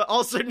 or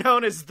also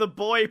known as the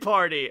Boy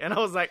Party. And I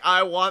was like,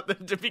 I want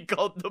them to be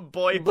called the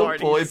Boy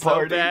Party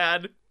so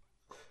bad.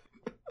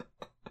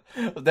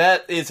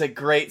 That is a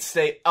great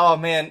state. Oh,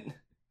 man.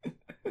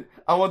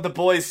 I want the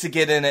boys to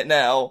get in it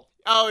now.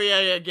 Oh,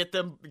 yeah, get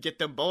them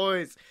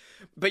boys.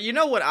 But you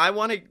know what I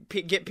want to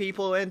get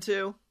people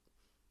into?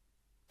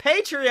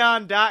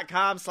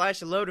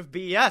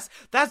 Patreon.com/loadofbs.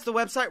 That's the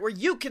website where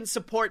you can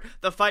support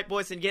the Fight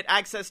Boys and get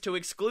access to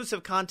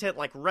exclusive content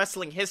like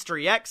Wrestling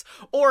History X,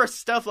 or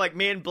stuff like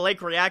me and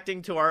Blake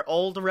reacting to our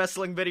old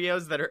wrestling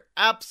videos that are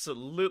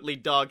absolutely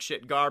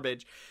dogshit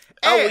garbage.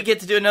 Oh, we get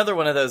to do another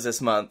one of those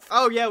this month.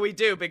 Oh, yeah, we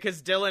do,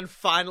 because Dylan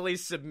finally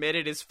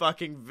submitted his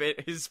fucking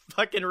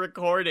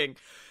recording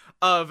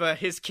of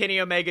his Kenny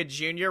Omega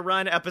Jr.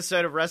 run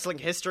episode of Wrestling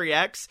History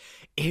X.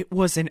 It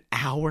was an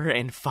hour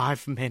and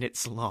 5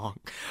 minutes long.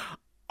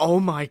 Oh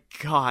my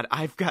god,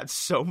 I've got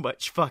so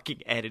much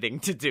fucking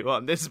editing to do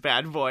on this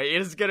bad boy. It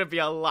is gonna be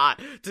a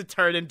lot to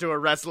turn into a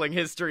Wrestling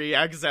History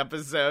X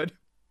episode.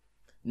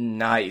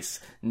 Nice.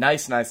 Now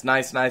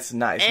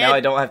I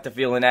don't have to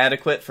feel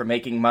inadequate for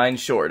making mine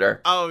shorter.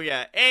 Oh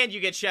yeah, and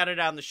you get shouted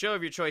out on the show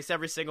of your choice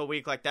every single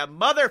week like that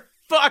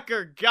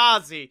motherfucker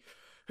Ghazi,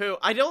 who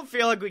I don't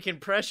feel like we can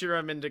pressure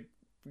him into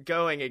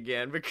going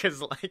again,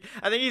 because, like,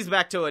 I think he's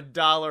back to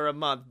 $1 a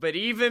month. But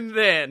even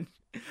then,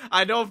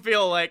 I don't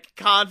feel, like,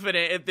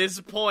 confident at this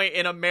point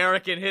in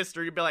American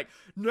history to be like,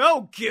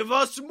 no, give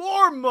us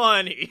more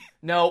money.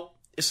 No,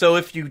 so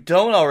if you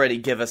don't already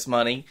give us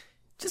money,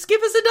 just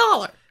give us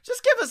 $1.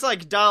 Just give us,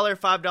 like, $1,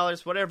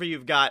 $5, whatever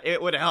you've got.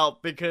 It would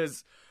help,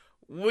 because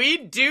we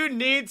do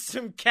need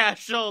some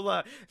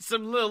cashola,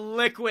 some little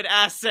liquid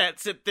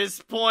assets at this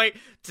point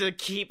to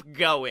keep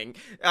going.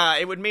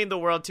 It would mean the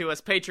world to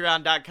us.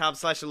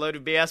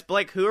 Patreon.com/AloadedBS.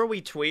 Blake, who are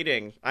we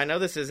tweeting? I know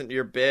this isn't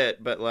your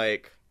bit, but,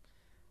 like,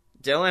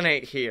 Dylan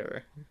ain't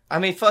here. I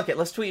mean, fuck it.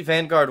 Let's tweet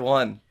Vanguard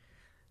 1.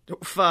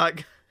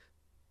 Fuck.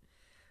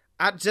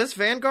 Does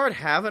Vanguard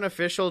have an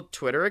official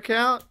Twitter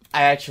account?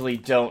 I actually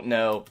don't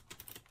know.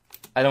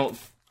 I don't...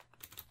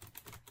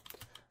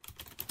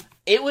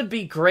 It would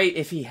be great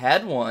if he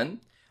had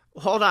one.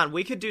 Hold on,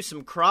 we could do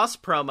some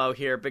cross-promo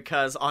here,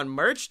 because on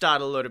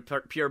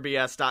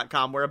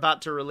merch.loadedpurebs.com, we're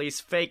about to release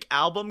fake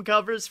album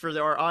covers for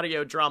our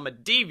audio drama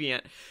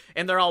Deviant,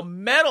 and they're all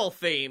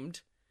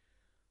metal-themed.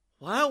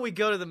 Why don't we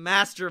go to the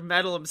master of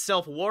metal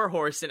himself,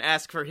 Warhorse, and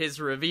ask for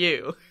his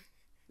review?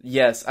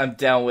 Yes, I'm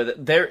down with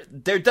it.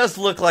 There does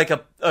look like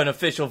an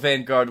official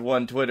Vanguard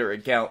 1 Twitter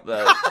account,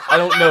 though. I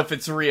don't know if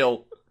it's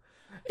real.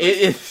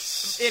 It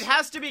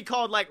has to be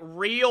called, like,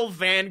 Real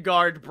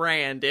Vanguard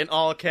Brand in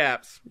all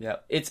caps. Yeah,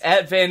 it's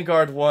at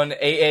Vanguard1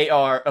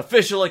 AAR,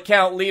 official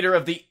account leader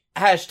of the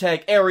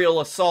hashtag aerial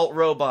assault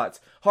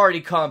robots,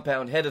 Hardy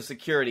Compound, head of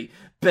security,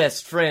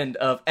 best friend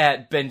of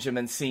at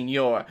Benjamin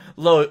Senior,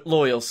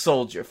 loyal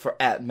soldier for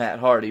at Matt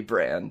Hardy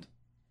brand.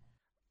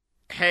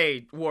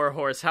 Hey,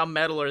 Warhorse, how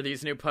metal are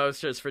these new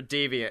posters for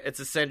Deviant? It's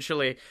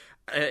essentially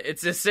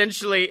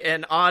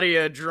an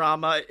audio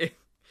drama.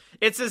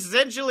 It's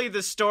essentially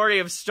the story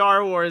of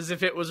Star Wars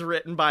if it was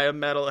written by a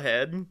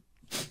metalhead.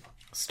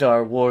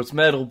 Star Wars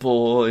metal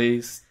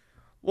boys.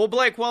 Well,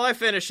 Blake, while I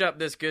finish up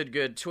this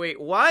good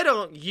tweet, why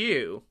don't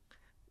you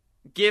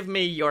give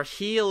me your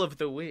heel of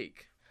the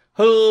week?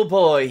 Oh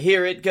boy,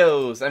 here it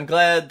goes. I'm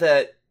glad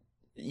that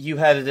you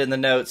had it in the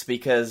notes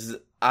because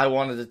I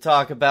wanted to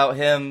talk about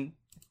him,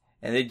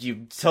 and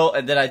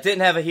then I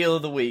didn't have a heel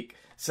of the week.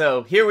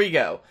 So here we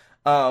go.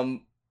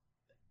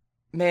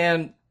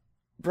 Man,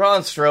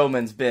 Braun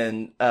Strowman's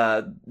been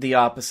the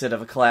opposite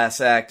of a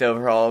class act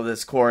over all of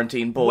this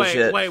quarantine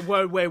bullshit. Wait,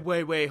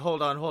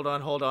 hold on.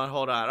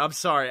 I'm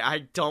sorry, I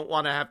don't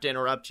want to have to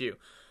interrupt you.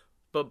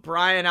 But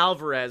Brian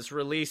Alvarez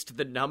released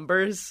the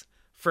numbers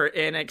for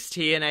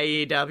NXT and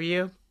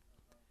AEW.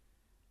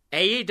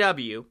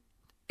 AEW,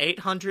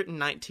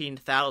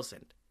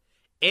 819,000.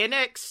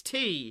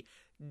 NXT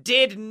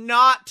did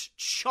not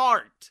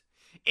chart.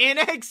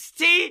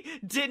 NXT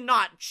did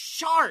not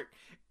chart.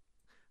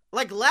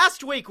 Like,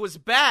 last week was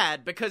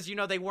bad because,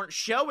 they weren't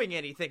showing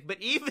anything.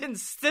 But even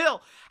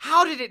still,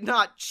 how did it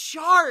not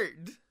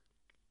chart?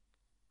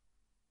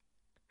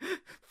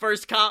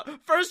 First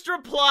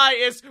reply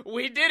is,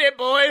 we did it,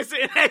 boys.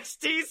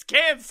 NXT's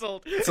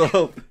canceled.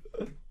 So,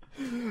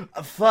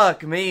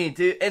 fuck me,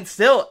 dude. And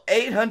still,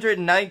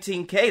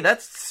 819K.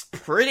 That's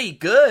pretty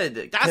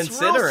good, that's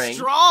considering. Real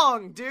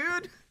strong,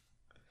 dude.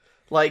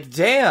 Like,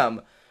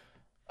 damn.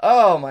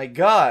 Oh, my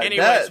God.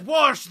 Anyways,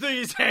 wash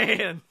these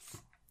hands.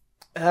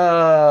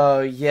 Oh,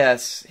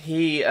 yes.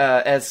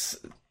 As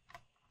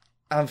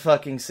I'm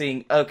fucking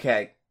seeing.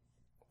 Okay.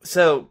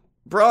 So,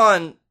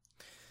 Braun,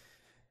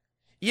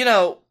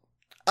 I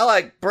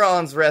like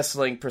Braun's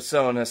wrestling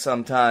persona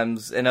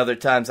sometimes, and other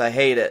times I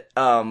hate it.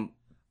 But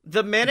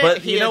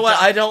you know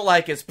what? I don't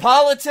like his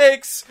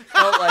politics.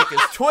 I don't like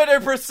his Twitter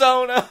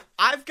persona.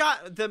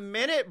 The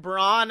minute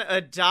Braun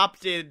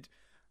adopted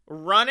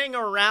running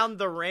around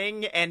the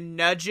ring and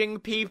nudging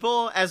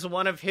people as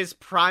one of his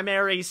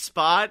primary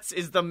spots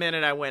is the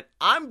minute I went,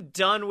 I'm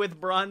done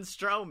with Braun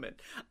Strowman.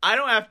 I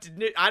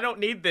don't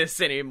need this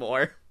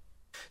anymore.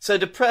 So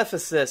to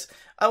preface this,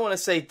 I want to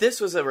say this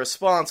was a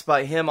response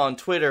by him on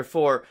Twitter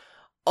for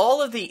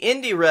all of the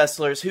indie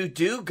wrestlers who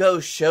do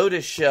go show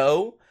to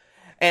show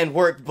and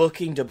work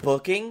booking to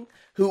booking,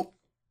 who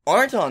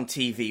aren't on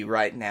TV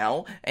right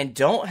now and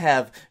don't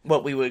have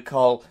what we would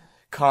call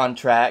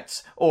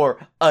contracts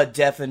or a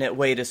definite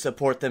way to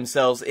support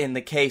themselves in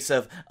the case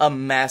of a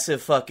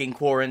massive fucking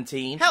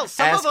quarantine. Hell,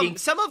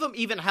 some of them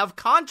even have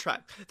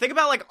contracts. Think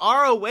about like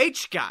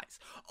ROH guys,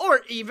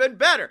 or even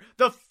better,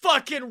 the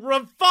fucking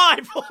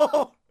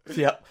Revival.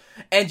 Yep.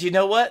 And you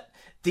know what?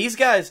 These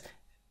guys,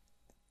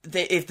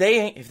 if they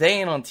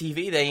ain't on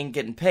TV, they ain't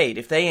getting paid.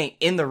 If they ain't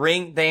in the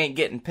ring, they ain't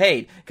getting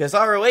paid. Because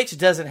ROH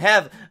doesn't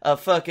have a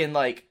fucking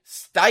like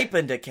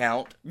stipend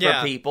account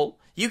for people.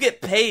 You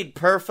get paid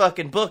per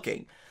fucking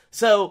booking.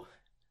 So,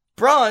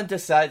 Braun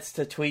decides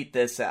to tweet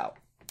this out.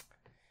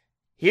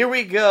 Here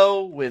we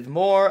go with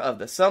more of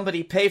the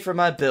somebody pay for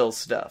my bills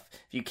stuff.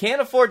 If you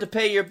can't afford to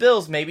pay your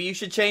bills, maybe you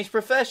should change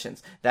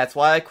professions. That's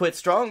why I quit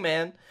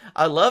Strongman.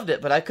 I loved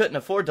it, but I couldn't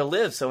afford to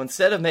live, so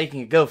instead of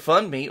making a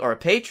GoFundMe or a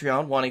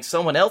Patreon wanting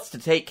someone else to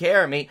take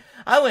care of me,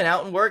 I went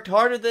out and worked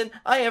harder than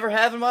I ever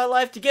have in my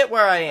life to get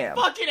where I am.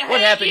 Fucking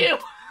hate you!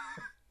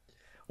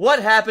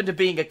 What happened to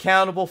being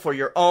accountable for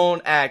your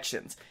own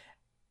actions?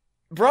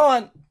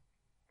 Braun,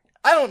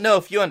 I don't know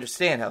if you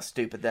understand how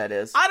stupid that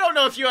is. I don't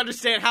know if you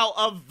understand how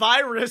a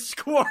virus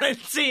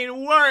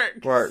quarantine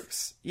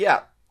works.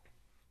 Yeah.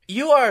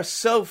 You are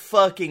so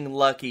fucking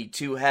lucky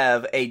to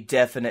have a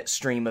definite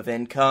stream of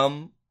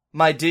income,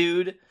 my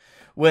dude,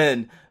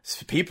 when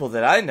people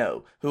that I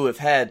know who have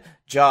had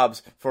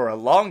jobs for a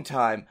long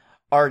time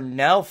are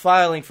now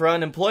filing for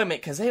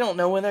unemployment because they don't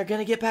know when they're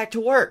going to get back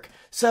to work.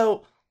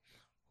 So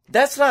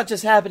that's not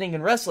just happening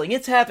in wrestling,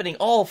 it's happening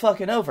all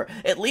fucking over.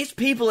 At least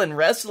people in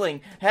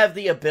wrestling have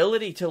the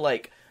ability to,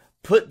 like,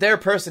 put their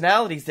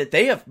personalities that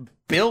they have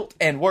built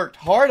and worked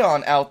hard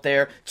on out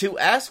there to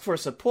ask for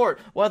support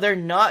while they're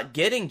not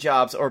getting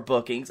jobs or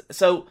bookings.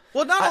 So,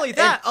 well, not only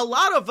that, a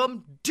lot of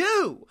them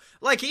do.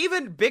 Like,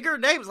 even bigger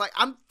names. Like,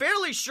 I'm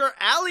fairly sure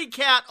Alley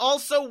Cat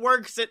also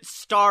works at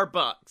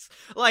Starbucks.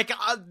 Like,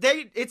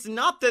 it's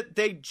not that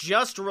they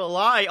just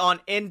rely on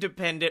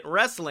independent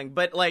wrestling,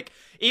 but, like,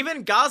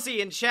 even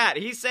Ghazi in chat,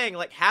 he's saying,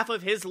 like, half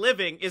of his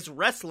living is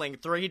wrestling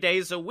 3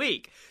 days a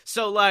week.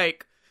 So,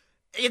 like,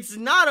 it's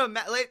not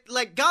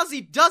like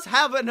Ghazi does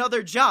have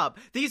another job.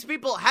 These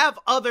people have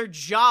other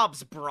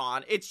jobs,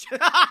 Braun. It's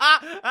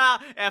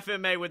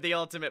FMA with the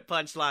ultimate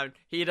punchline.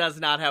 He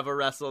does not have a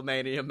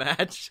WrestleMania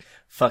match.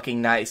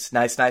 Fucking nice.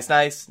 And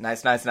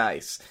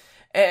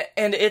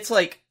it's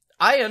like,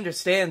 I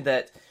understand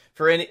that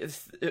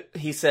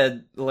he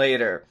said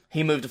later,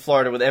 he moved to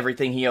Florida with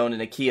everything he owned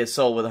in a Kia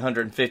Soul with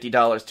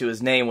 $150 to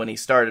his name when he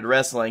started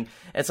wrestling.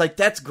 It's like,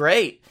 that's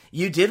great.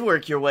 You did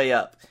work your way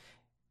up.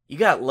 You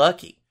got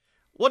lucky.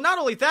 Well, not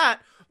only that,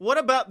 what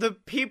about the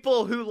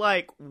people who,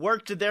 like,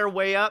 worked their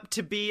way up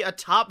to be a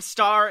top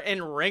star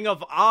in Ring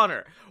of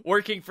Honor,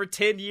 working for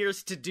 10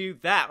 years to do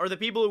that? Or the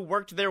people who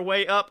worked their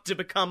way up to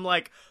become,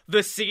 like,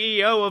 the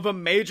CEO of a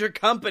major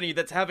company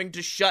that's having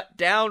to shut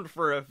down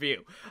for a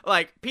few.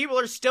 Like, people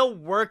are still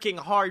working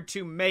hard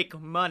to make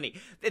money.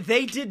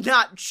 They did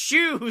not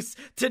choose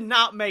to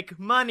not make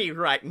money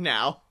right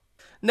now.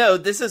 No,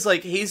 this is,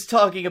 like, he's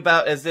talking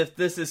about as if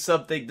this is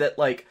something that,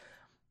 like,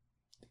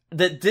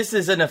 that this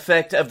is an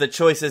effect of the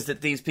choices that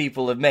these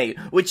people have made,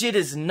 which it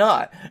is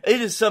not. It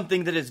is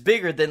something that is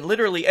bigger than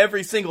literally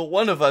every single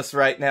one of us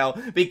right now,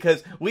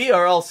 because we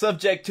are all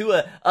subject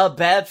to a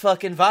bad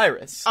fucking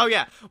virus. Oh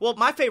yeah. Well,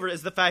 my favorite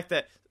is the fact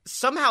that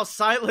somehow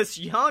Silas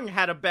Young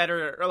had a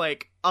better,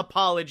 like,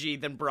 apology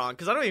than Braun,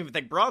 because I don't even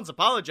think Braun's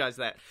apologized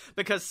that,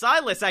 because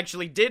Silas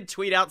actually did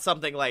tweet out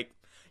something like,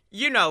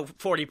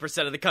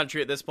 40% of the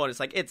country at this point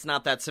is like, it's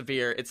not that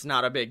severe, it's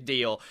not a big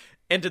deal.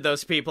 And to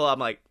those people, I'm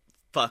like,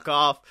 fuck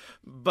off.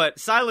 But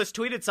Silas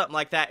tweeted something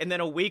like that, and then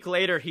a week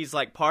later he's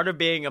like, part of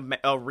being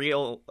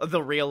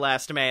the real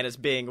last man is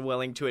being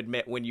willing to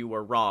admit when you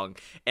were wrong,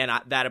 and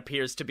that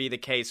appears to be the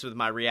case with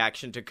my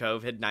reaction to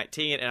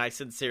COVID-19, and I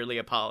sincerely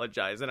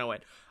apologize. And I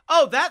went,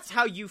 oh, that's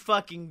how you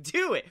fucking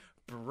do it,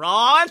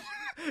 Braun.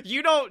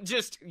 You don't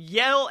just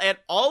yell at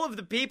all of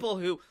the people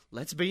who,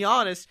 let's be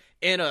honest,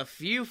 in a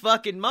few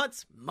fucking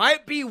months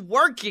might be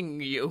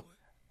working you.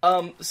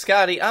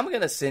 Scotty, I'm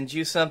gonna send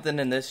you something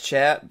in this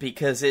chat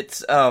because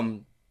it's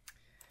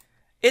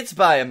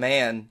by a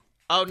man.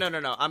 Oh,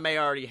 no. I may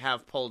already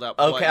have pulled up.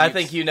 Okay, I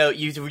think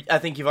I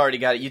think you've already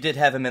got it. You did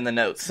have him in the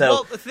notes, so.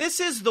 Well,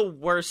 this is the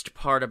worst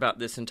part about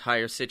this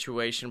entire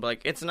situation. But,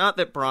 like, it's not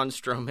that Braun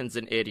Strowman's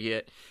an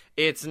idiot.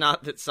 It's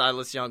not that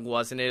Silas Young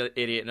was an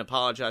idiot and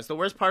apologized. The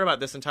worst part about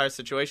this entire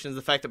situation is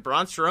the fact that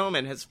Braun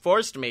Strowman has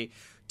forced me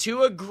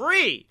to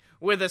agree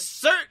with a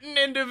certain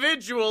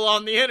individual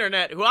on the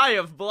internet who I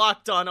have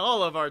blocked on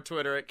all of our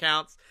Twitter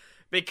accounts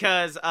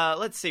because,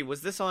 let's see,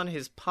 was this on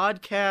his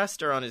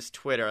podcast or on his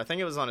Twitter? I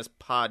think it was on his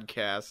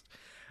podcast,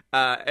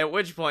 at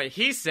which point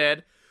he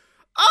said,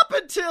 up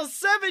until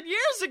 7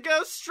 years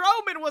ago,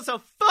 Strowman was a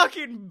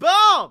fucking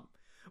bum.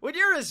 When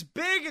you're as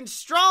big and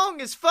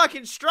strong as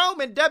fucking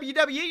Strowman,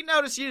 WWE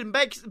notices you and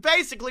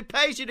basically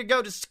pays you to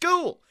go to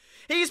school.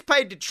 He's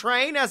paid to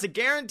train, has a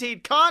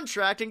guaranteed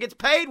contract, and gets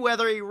paid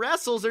whether he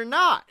wrestles or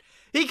not.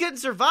 He couldn't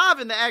survive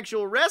in the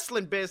actual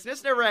wrestling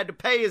business, never had to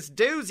pay his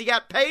dues. He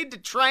got paid to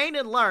train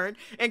and learn,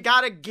 and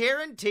got a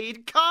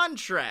guaranteed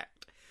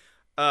contract.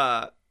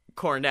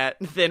 Cornette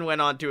then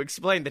went on to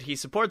explain that he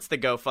supports the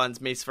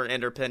GoFundMe for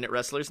independent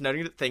wrestlers,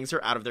 noting that things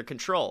are out of their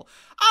control.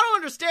 I don't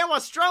understand why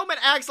Strowman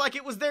acts like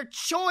it was their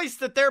choice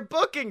that their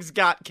bookings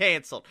got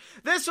canceled.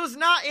 This was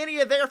not any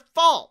of their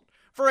fault.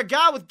 For a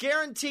guy with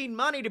guaranteed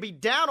money to be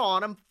down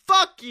on him,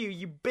 fuck you,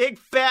 you big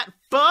fat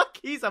fuck.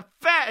 He's a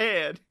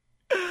fathead.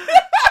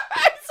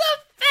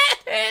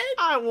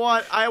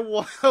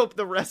 I hope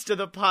the rest of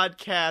the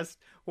podcast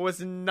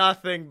was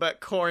nothing but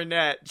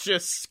Cornette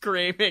just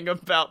screaming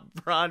about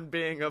Braun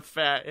being a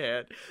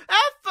fathead.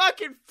 That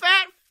fucking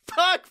fat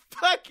fuck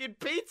fucking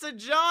Pizza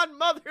John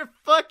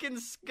motherfucking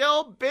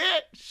skull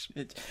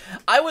bitch.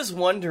 I was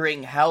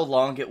wondering how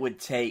long it would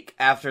take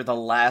after the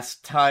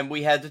last time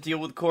we had to deal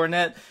with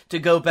Cornette to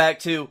go back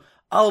to,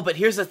 oh, but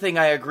here's the thing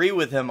I agree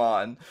with him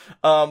on.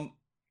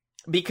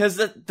 Because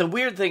the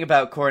weird thing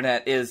about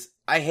Cornette is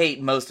I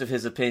hate most of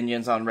his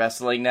opinions on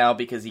wrestling now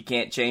because he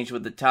can't change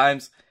with the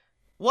times.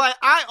 Well,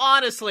 I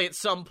honestly, at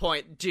some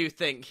point, do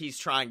think he's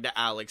trying to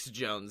Alex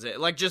Jones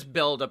it. Like, just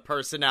build a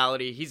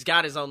personality. He's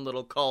got his own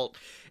little cult,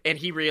 and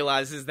he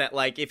realizes that,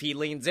 like, if he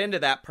leans into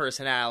that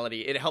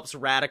personality, it helps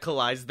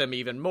radicalize them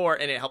even more,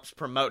 and it helps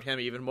promote him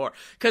even more.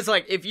 Because,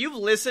 like, if you've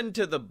listened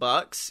to the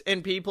Bucks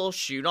and people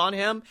shoot on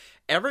him,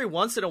 every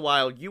once in a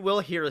while, you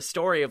will hear a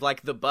story of,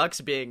 like, the Bucks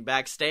being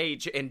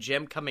backstage and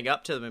Jim coming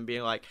up to them and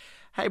being like,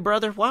 hey,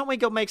 brother, why don't we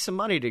go make some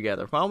money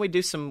together? Why don't we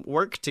do some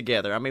work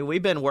together? I mean,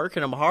 we've been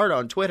working them hard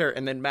on Twitter,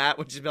 and then Matt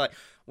would just be like,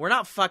 we're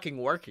not fucking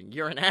working.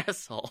 You're an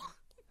asshole.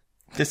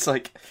 It's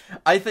like,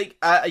 I think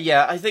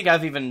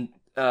I've even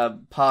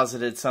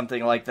posited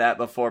something like that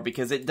before,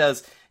 because it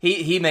does,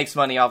 he makes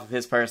money off of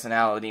his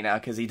personality now,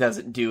 because he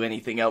doesn't do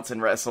anything else in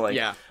wrestling.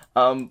 Yeah.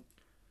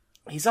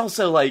 He's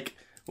also, like,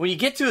 when you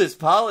get to his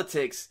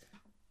politics,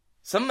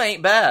 some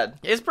ain't bad.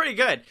 It's pretty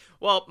good.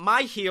 Well,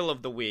 my heel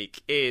of the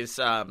week is,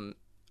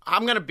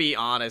 I'm gonna be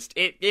honest,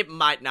 it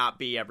might not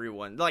be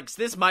everyone. Like,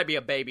 this might be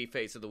a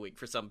babyface of the week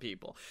for some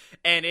people.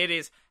 And it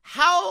is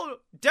how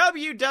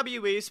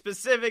WWE,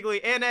 specifically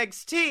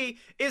NXT,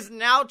 is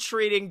now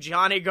treating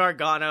Johnny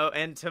Gargano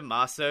and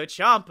Tommaso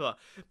Ciampa.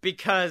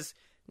 Because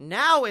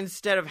now,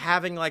 instead of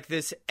having, like,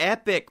 this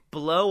epic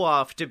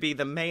blow-off to be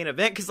the main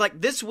event, because, like,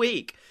 this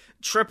week,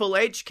 Triple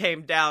H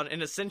came down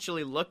and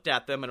essentially looked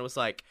at them and was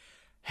like,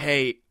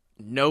 hey,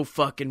 no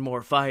fucking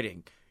more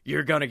fighting.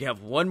 You're gonna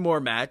have one more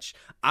match.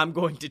 I'm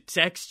going to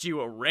text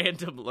you a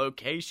random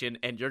location,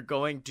 and you're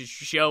going to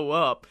show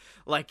up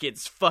like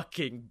it's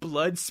fucking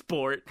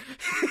Bloodsport,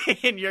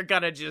 and you're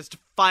gonna just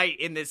fight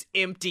in this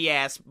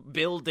empty-ass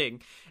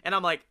building. And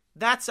I'm like,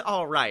 that's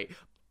alright.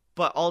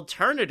 But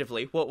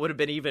alternatively, what would have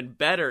been even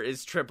better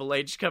is Triple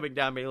H coming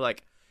down and being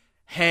like,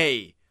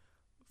 hey,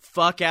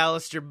 fuck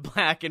Aleister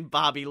Black and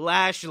Bobby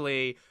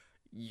Lashley,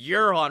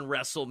 you're on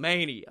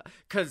WrestleMania.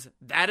 Because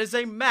that is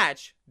a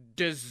match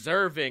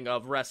deserving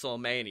of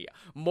WrestleMania.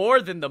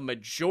 More than the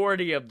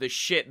majority of the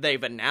shit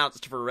they've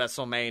announced for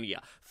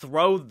WrestleMania.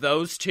 Throw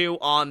those two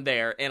on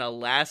there in a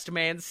last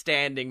man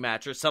standing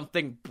match or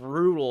something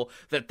brutal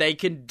that they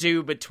can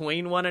do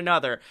between one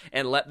another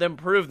and let them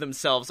prove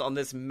themselves on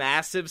this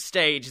massive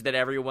stage that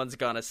everyone's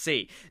gonna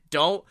see.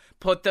 Don't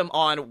put them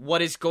on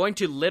what is going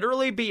to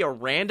literally be a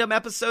random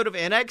episode of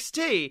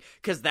NXT,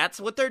 because that's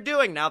what they're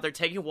doing now. They're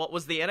taking what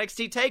was the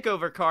NXT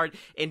TakeOver card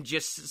and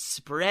just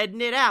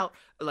spreading it out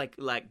like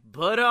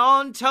butter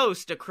on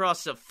toast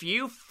across a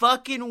few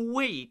fucking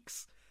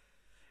weeks.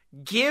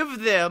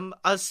 Give them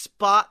a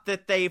spot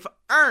that they've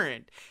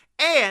earned.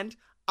 And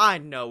I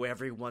know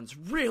everyone's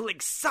real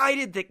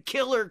excited that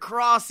Killer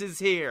Cross is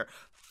here.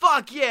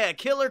 Fuck yeah,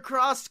 Killer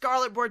Cross,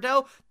 Scarlett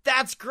Bordeaux,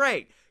 that's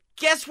great.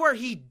 Guess where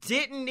he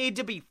didn't need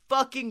to be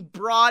fucking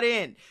brought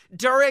in?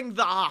 During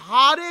the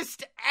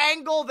hottest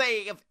angle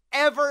they have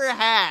ever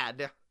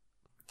had.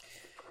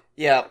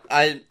 Yeah,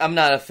 I'm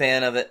not a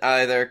fan of it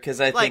either, because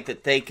I think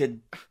that they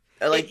could,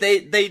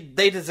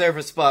 they deserve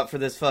a spot for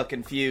this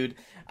fucking feud.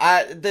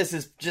 This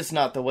is just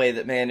not the way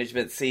that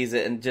management sees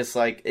it, and just,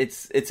 like,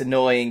 it's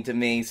annoying to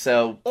me,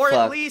 so or fuck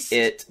at least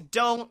it.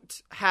 Don't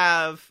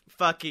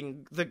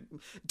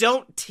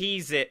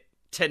tease it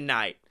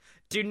tonight.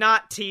 Do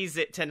not tease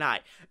it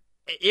tonight.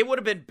 It would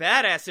have been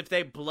badass if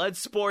they blood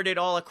sported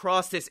all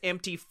across this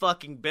empty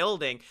fucking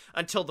building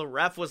until the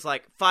ref was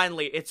like,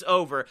 finally, it's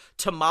over.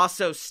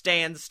 Tommaso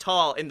stands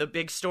tall, and the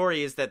big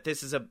story is that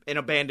this is an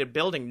abandoned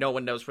building. No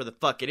one knows where the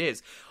fuck it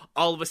is.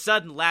 All of a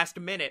sudden, last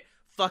minute,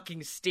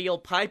 fucking steel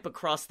pipe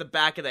across the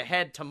back of the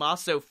head.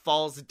 Tommaso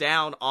falls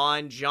down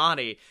on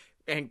Johnny,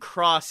 and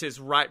Cross is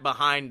right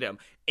behind him.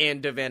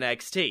 End of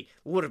NXT.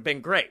 Would have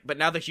been great. But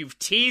now that you've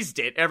teased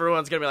it,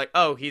 everyone's gonna be like,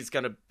 oh, he's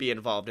gonna be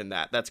involved in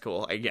that. That's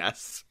cool, I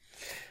guess.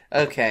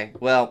 Okay,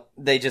 well,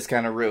 they just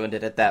kind of ruined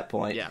it at that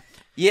point. Yeah.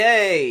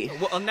 Yay!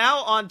 Well,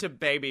 now on to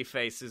baby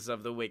faces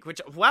of the week, which,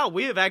 wow,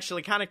 we have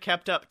actually kind of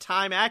kept up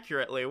time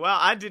accurately. Well,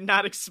 I did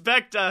not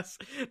expect us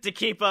to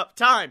keep up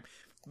time.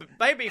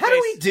 Babyface. How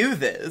do we do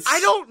this? I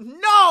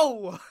don't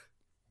know!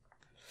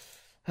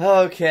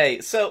 Okay,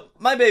 so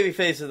my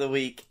babyface of the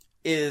week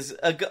is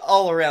a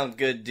all-around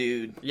good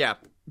dude. Yeah.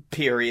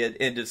 Period.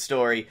 End of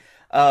story.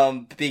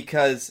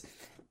 Because,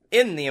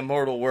 in the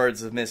immortal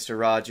words of Mr.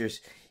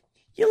 Rogers,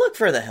 you look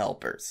for the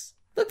helpers.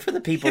 Look for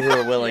the people who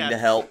are willing to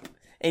help.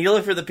 And you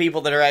look for the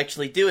people that are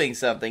actually doing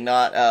something,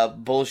 not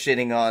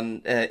bullshitting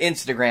on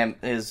Instagram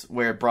is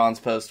where Braun's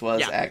post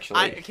was,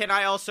 actually. Can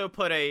I also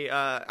put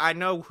I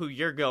know who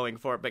you're going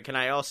for, but can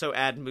I also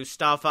add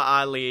Mustafa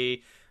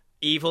Ali,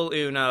 Evil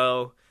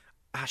Uno?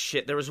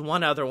 There was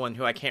one other one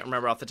who I can't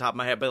remember off the top of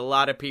my head, but a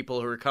lot of people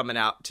who are coming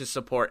out to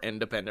support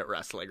independent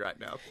wrestling right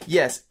now.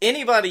 Yes,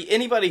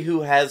 anybody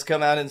who has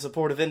come out in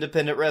support of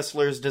independent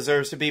wrestlers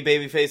deserves to be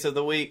babyface of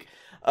the week.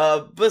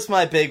 But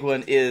my big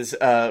one is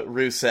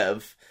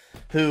Rusev,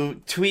 who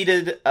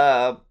tweeted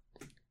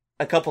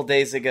a couple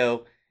days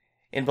ago,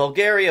 in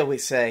Bulgaria we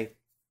say,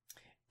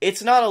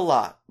 "It's not a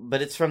lot,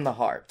 but it's from the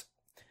heart.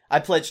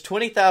 I pledge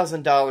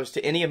 $20,000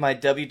 to any of my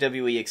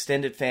WWE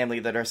extended family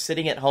that are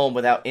sitting at home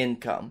without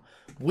income.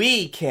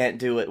 We can't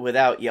do it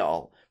without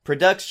y'all.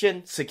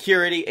 Production,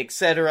 security,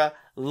 etc.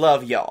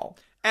 Love y'all.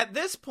 At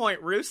this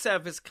point,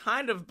 Rusev is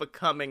kind of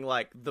becoming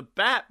like the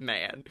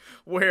Batman,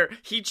 where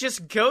he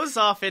just goes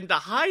off into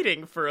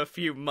hiding for a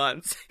few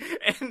months,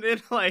 and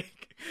then,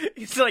 like,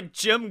 it's like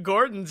Jim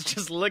Gordon's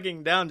just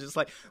looking down, just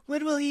like,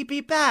 when will he be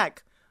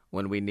back?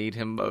 When we need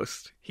him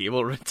most, he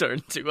will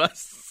return to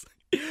us.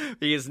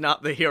 He is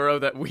not the hero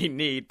that we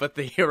need, but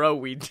the hero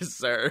we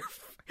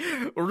deserve.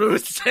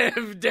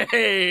 Rusev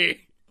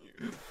Day!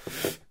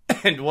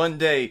 And one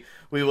day,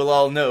 we will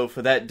all know,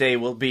 for that day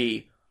will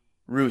be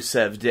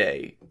Rusev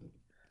Day.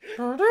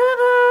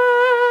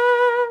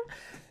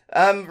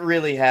 I'm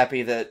really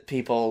happy that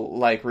people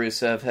like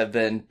Rusev have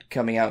been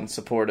coming out in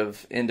support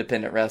of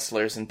independent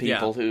wrestlers and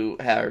people who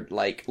are,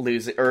 like,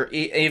 losing, or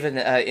even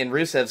in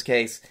Rusev's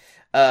case,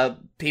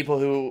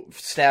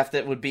 staff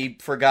that would be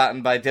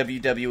forgotten by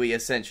WWE,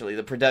 essentially.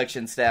 The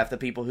production staff, the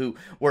people who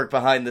work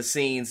behind the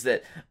scenes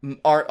that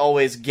aren't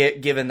always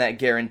given that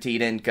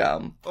guaranteed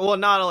income. Well,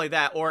 not only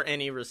that, or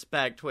any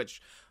respect,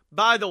 which,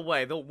 by the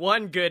way, the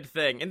one good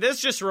thing, and this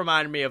just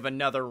reminded me of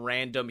another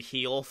random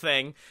heel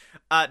thing.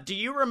 Do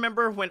you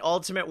remember when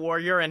Ultimate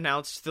Warrior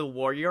announced the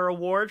Warrior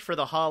Award for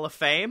the Hall of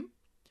Fame?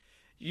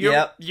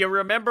 Yep. You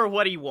remember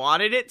what he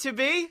wanted it to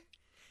be?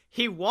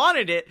 He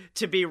wanted it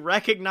to be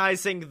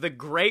recognizing the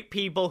great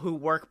people who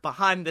work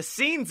behind the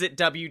scenes at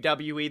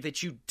WWE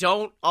that you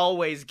don't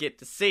always get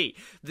to see.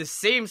 The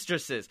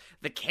seamstresses,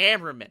 the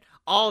cameramen,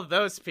 all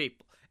those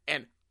people.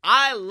 And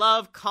I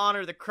love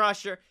Connor the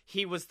Crusher.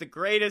 He was the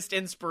greatest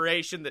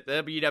inspiration that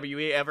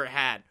WWE ever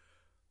had.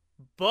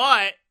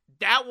 But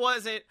that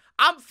wasn't...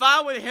 I'm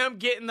fine with him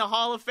getting the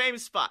Hall of Fame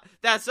spot.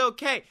 That's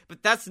okay.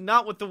 But that's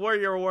not what the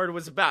Warrior Award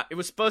was about. It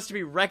was supposed to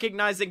be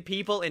recognizing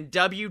people in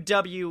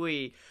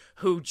WWE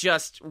who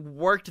just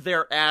worked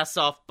their ass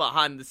off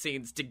behind the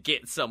scenes to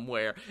get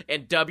somewhere.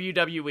 And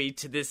WWE,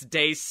 to this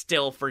day,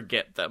 still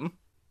forget them.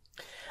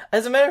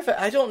 As a matter of fact,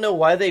 I don't know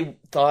why they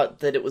thought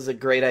that it was a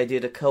great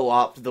idea to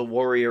co-opt the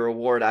Warrior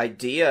Award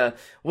idea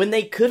when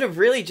they could have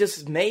really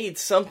just made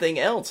something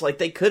else. Like,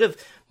 they could have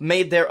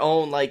made their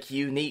own, like,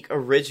 unique,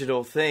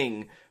 original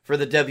thing for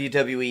the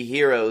WWE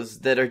heroes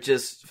that are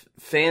just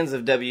fans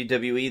of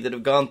WWE that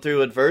have gone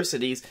through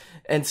adversities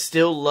and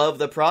still love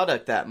the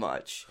product that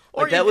much.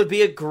 Like, that would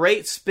be a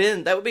great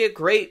spin. That would be a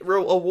great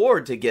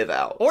award to give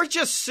out. Or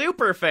just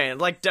super fan,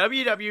 like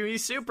WWE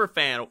super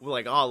fan,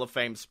 like Hall of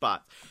Fame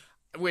spot.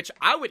 Which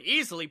I would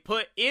easily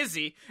put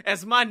Izzy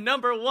as my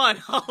number one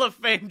Hall of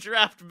Fame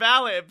draft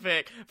ballot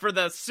pick for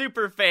the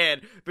super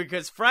fan,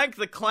 because Frank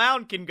the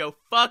Clown can go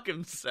fuck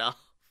himself.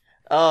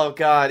 Oh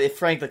god, if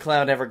Frank the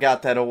Clown ever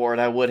got that award,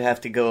 I would have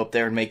to go up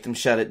there and make them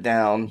shut it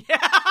down.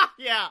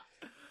 Yeah.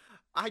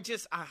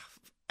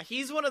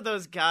 He's one of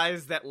those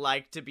guys that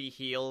like to be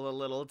heel a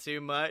little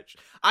too much.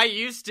 I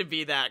used to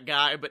be that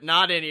guy, but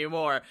not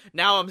anymore.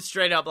 Now I'm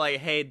straight up like,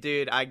 hey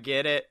dude, I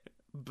get it,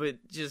 but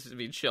just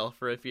be chill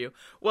for a few.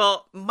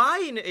 Well,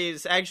 mine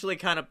is actually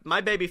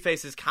my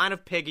babyface is kind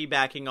of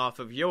piggybacking off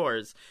of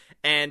yours,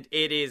 and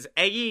it is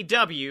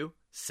AEW,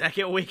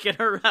 second week in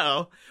a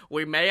row.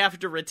 We may have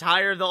to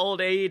retire the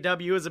old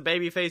AEW as a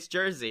babyface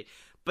jersey,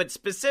 but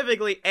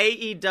specifically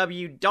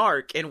AEW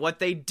Dark and what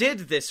they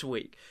did this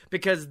week.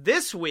 Because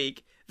this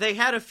week, they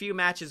had a few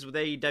matches with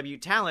AEW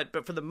talent,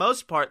 but for the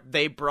most part,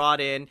 they brought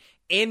in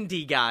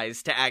indie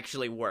guys to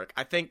actually work.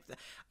 I think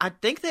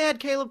they had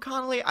Caleb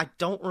Connolly. I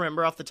don't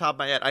remember off the top of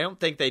my head. I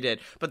don't think they did.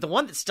 But the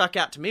one that stuck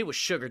out to me was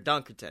Sugar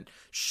Dunkerton.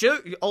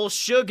 Old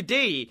Suge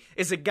D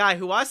is a guy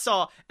who I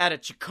saw at a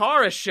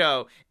Chikara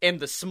show in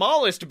the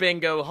smallest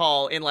bingo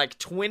hall in like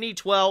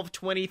 2012,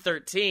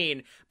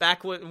 2013,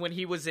 back when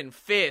he was in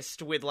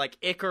Fist with like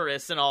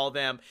Icarus and all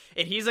them.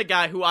 And he's a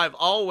guy who I've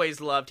always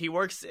loved. He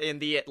works in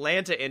the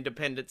Atlanta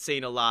independent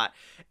scene a lot.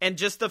 And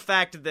just the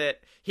fact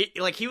that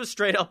he was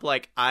straight up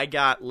like, I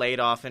got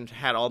laid off and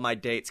had all my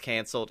dates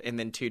canceled, and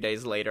then 2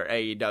 days later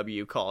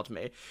AEW called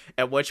me,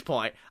 at which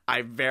point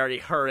I very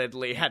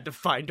hurriedly had to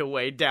find a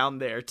way down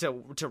there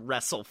to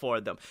wrestle for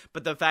them.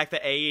 But the fact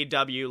that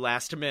AEW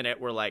last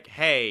minute were like,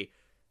 hey,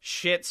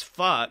 shit's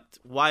fucked,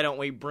 why don't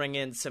we bring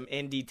in some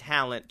indie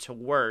talent to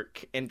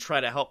work and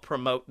try to help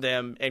promote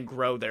them and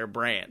grow their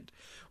brand,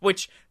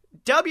 which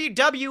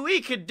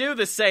WWE could do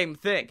the same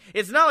thing.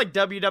 It's not like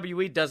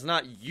WWE does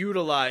not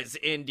utilize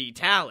indie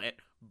talent,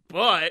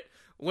 but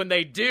when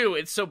they do,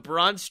 it's so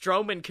Braun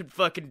Strowman can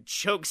fucking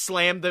choke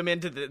slam them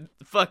into the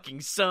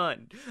fucking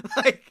sun.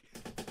 Like,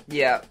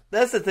 yeah,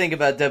 that's the thing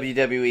about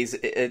WWE's,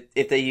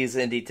 if they use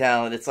indie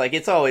talent, it's like,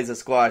 it's always a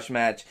squash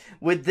match.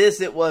 With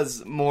this, it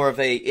was more of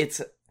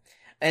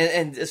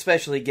and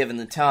especially given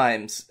the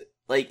times,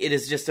 like, it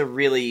is a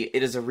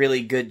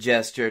really good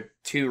gesture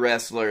to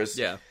wrestlers.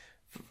 Yeah.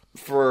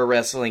 For a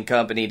wrestling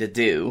company to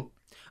do.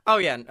 Oh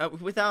yeah,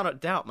 without a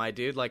doubt, my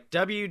dude. Like,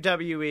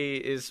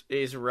 WWE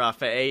is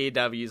rough.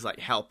 AEW is like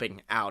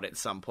helping out at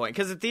some point,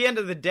 because at the end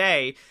of the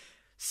day,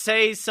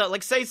 say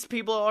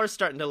people are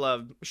starting to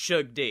love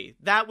Shug D.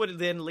 That would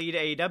then lead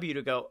AEW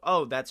to go,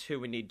 oh, that's who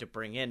we need to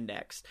bring in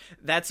next.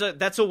 That's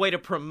a way to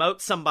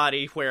promote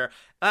somebody where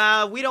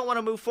we don't want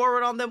to move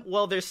forward on them.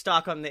 Well, their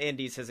stock on the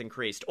indies has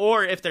increased.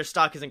 Or if their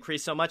stock has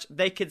increased so much,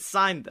 they could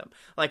sign them.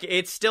 Like,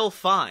 it's still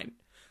fine.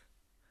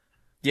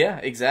 Yeah,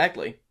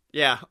 exactly.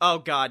 Yeah. Oh,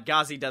 God.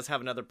 Ghazi does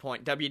have another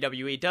point.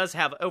 WWE does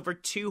have over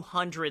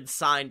 200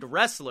 signed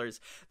wrestlers.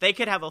 They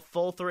could have a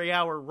full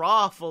 3-hour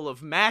Raw full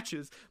of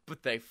matches,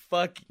 but they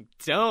fucking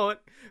don't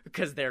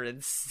because they're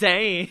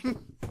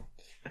insane.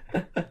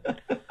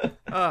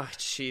 Oh,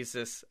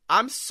 Jesus.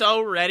 I'm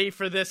so ready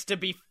for this to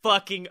be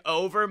fucking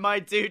over, my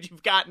dude.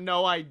 You've got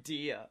no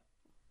idea.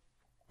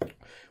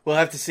 We'll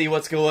have to see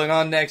what's going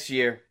on next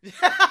year.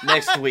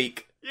 Next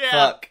week. Yeah.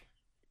 Fuck.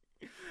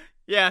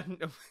 Yeah,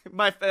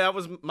 that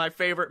was my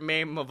favorite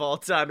meme of all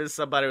time is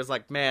somebody was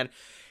like, man,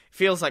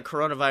 feels like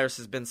coronavirus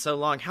has been so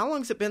long. How long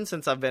has it been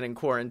since I've been in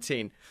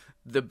quarantine?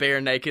 The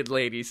bare naked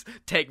ladies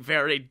take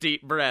very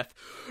deep breath.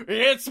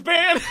 It's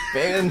been...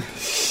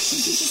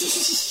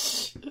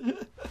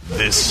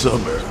 This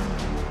summer,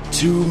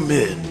 2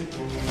 men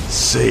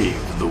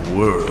save the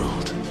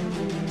world.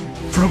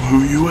 From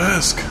who, you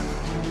ask?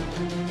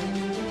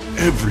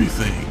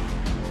 Everything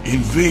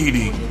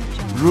invading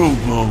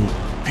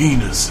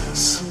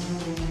robo-penises.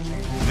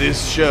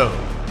 This show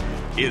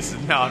is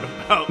not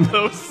about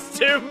those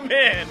 2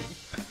 men.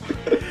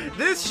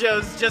 This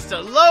show's just a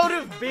load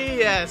of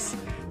BS.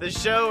 The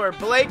show where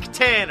Blake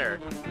Tanner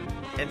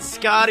and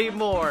Scotty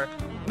Moore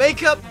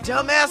make up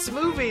dumbass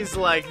movies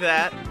like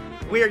that.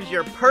 We're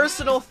your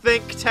personal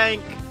think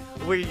tank.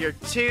 We're your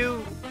 2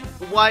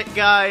 white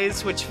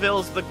guys, which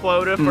fills the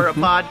quota for a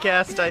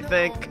podcast, I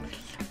think.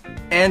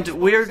 And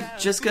we're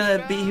just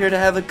gonna be here to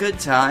have a good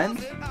time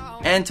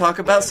and talk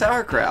about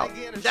sauerkraut.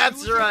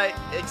 That's right,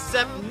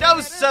 except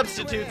no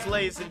substitutes,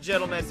 ladies and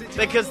gentlemen,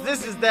 because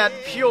this is that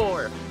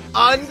pure,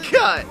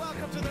 uncut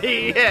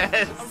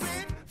BS.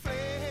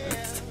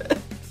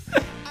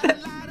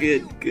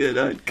 Good,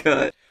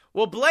 uncut.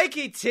 Well,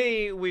 Blakey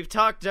T, we've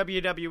talked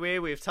WWE,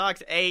 we've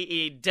talked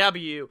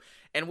AEW,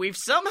 and we've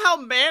somehow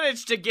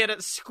managed to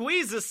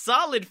squeeze a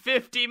solid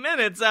 50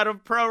 minutes out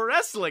of pro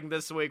wrestling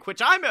this week, which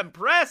I'm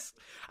impressed.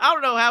 I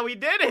don't know how we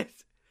did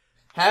it.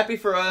 Happy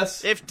for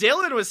us. If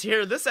Dylan was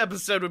here, this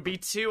episode would be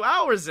 2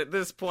 hours at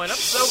this point. I'm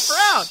so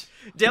proud.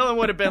 Dylan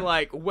would have been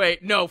like,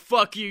 wait, no,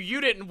 fuck you.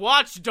 You didn't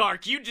watch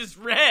Dark. You just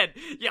read.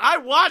 Yeah, I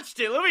watched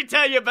it. Let me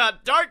tell you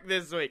about Dark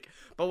this week.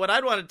 But what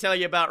I'd want to tell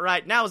you about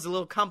right now is a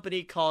little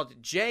company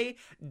called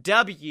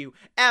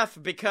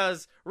JWF,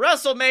 because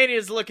WrestleMania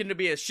is looking to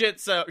be a shit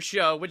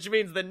show, which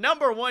means the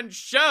 #1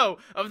 show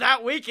of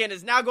that weekend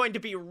is now going to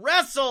be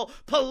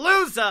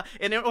WrestlePalooza.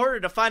 And in order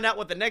to find out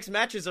what the next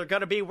matches are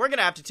going to be, we're going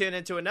to have to tune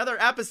into another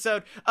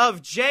episode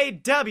of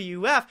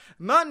JWF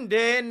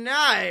Monday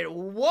Night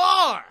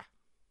War.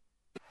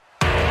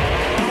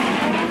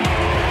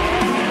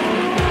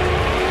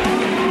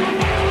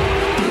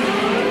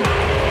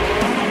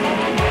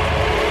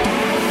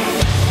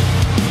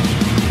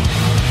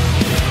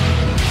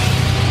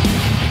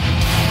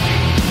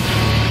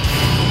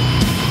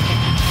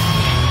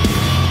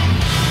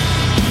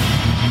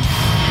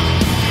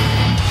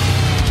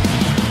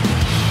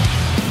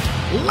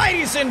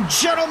 Ladies and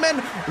gentlemen,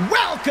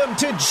 welcome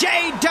to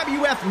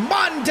JWF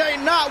Monday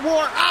Night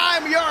War.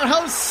 I'm your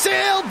host,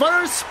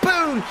 Silver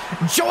Spoon,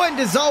 joined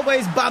as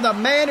always by the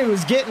man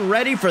who's getting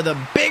ready for the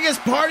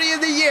biggest party of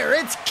the year.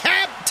 It's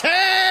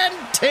Captain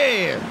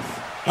Tim.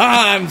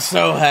 I'm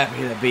so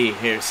happy to be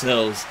here,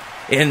 Sills,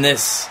 in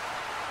this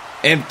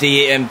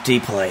empty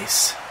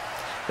place.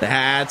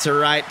 That's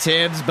right,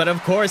 Tibbs. But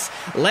of course,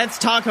 let's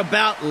talk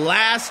about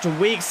last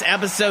week's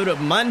episode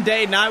of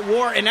Monday Night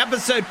War, an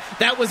episode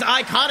that was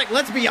iconic.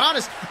 Let's be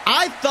honest,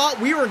 I thought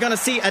we were going to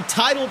see a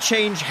title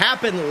change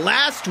happen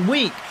last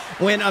week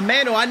when,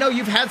 Amanda, I know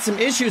you've had some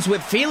issues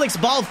with Felix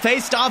Ball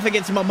faced off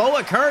against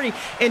Momoa Curry.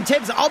 And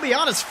Tibbs, I'll be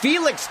honest,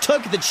 Felix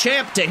took the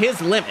champ to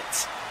his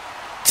limits.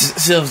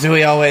 Silves, do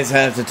we always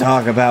have to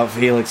talk about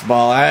Felix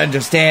Ball? I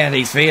understand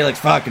he's Felix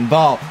fucking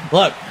Ball.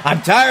 Look,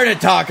 I'm tired of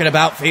talking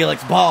about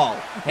Felix Ball.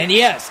 And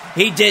yes,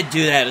 he did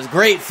do that. It's a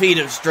great feat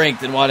of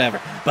strength and whatever.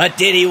 But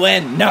did he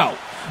win? No.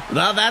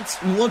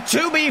 Well,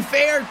 to be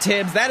fair,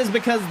 Tibbs, that is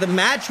because the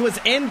match was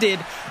ended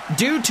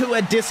due to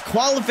a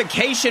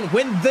disqualification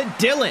when the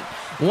Dylan,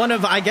 one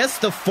of, I guess,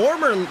 the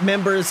former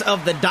members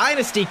of the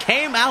Dynasty,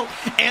 came out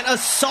and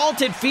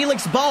assaulted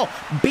Felix Ball,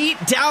 beat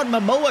down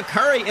Momoa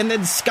Curry, and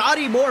then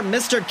Scotty Moore,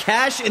 Mr.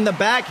 Cash in the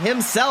back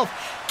himself,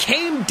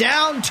 came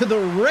down to the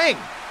ring,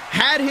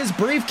 had his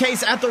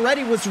briefcase at the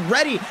ready, was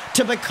ready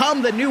to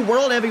become the new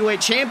World Heavyweight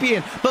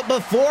Champion. But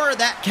before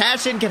that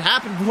cash-in could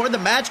happen, before the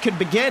match could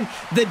begin,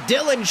 the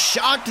Dylan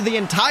shocked the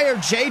entire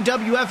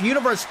JWF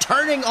universe,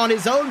 turning on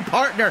his own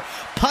partner,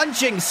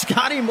 punching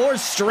Scotty Moore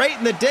straight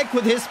in the dick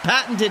with his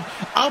patented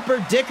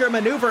upper dicker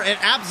maneuver, and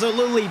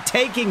absolutely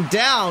taking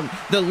down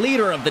the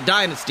leader of the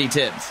Dynasty,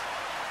 Tibbs.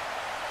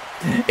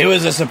 It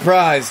was a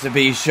surprise, to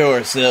be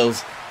sure,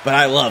 Sills, but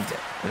I loved it.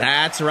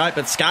 That's right,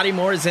 but Scotty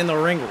Moore is in the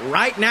ring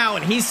right now,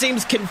 and he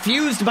seems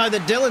confused by the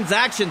Dylan's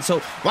action, so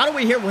why don't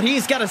we hear what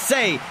he's got to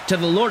say to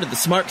the Lord of the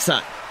Smart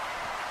Side?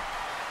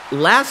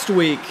 Last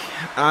week,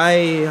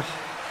 I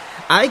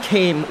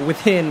came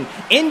within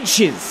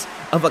inches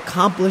of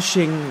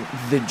accomplishing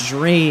the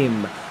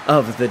dream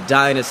of the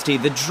Dynasty,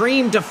 the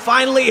dream to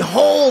finally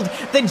hold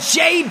the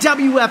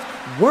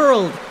JWF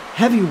World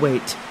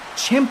Heavyweight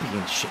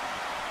Championship.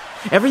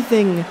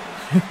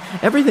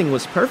 Everything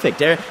was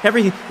perfect.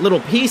 Every little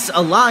piece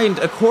aligned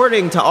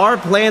according to our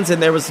plans,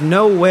 and there was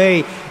no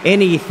way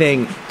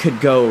anything could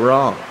go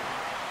wrong.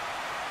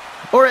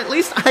 Or at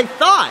least I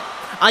thought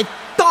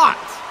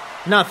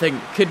nothing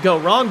could go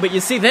wrong. But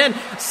you see, then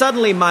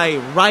suddenly my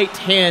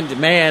right-hand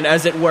man,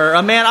 as it were,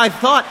 a man I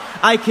thought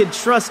I could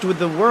trust with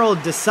the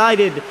world,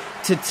 decided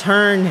to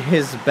turn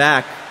his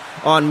back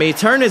on me,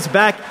 turn his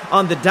back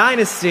on the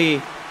Dynasty,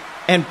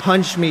 and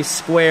punch me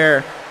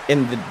square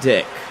in the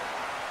dick.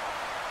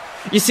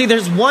 You see,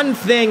 there's one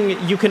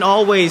thing you can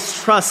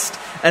always trust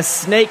a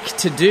snake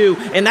to do,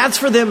 and that's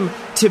for them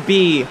to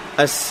be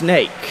a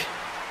snake.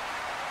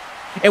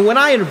 And when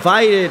I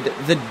invited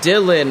the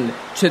Dylan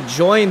to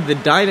join the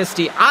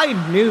Dynasty, I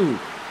knew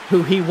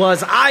who he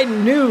was. I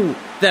knew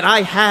that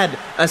I had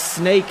a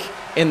snake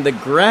in the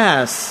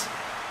grass.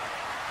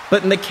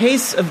 But in the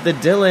case of the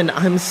Dylan,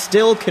 I'm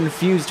still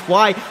confused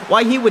why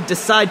he would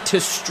decide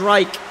to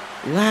strike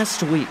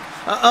last week.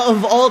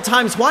 Of all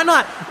times, why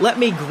not let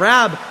me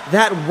grab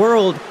that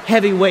World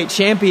Heavyweight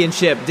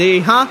Championship, D,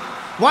 huh?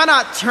 Why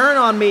not turn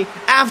on me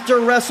after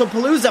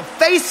WrestlePalooza?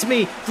 Face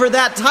me for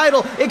that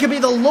title. It could be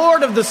the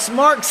Lord of the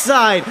Smart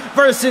Side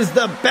versus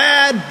the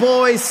bad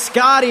boy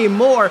Scotty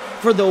Moore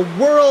for the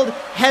World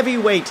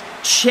Heavyweight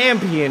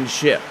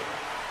Championship.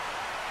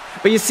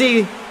 But you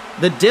see,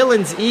 the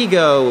Dylan's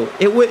ego,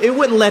 it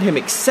wouldn't let him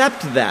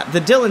accept that.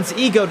 The Dylan's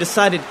ego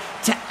decided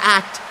to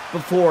act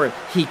before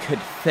he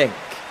could think.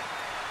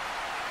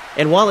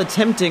 And while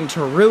attempting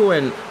to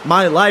ruin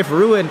my life,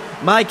 ruin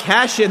my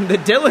cash-in, the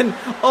Dylan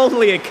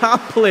only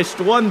accomplished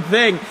one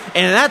thing,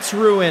 and that's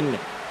ruin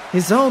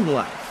his own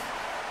life.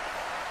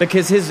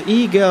 Because his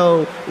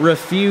ego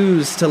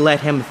refused to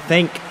let him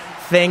think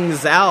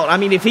things out. I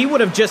mean, if he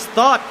would have just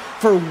thought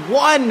for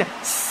 1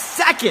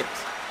 second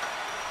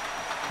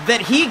that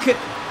he could...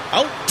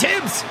 Oh,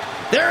 Tibbs!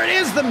 There it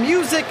is, the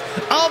music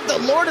of the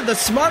Lord of the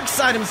Smart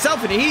Side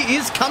himself, and he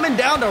is coming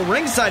down to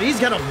ringside. He's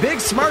got a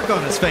big smirk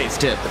on his face,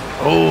 Tip.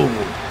 Oh.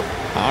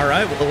 All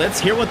right, well, let's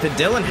hear what the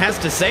Dylan has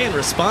to say in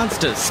response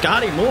to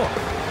Scotty Moore.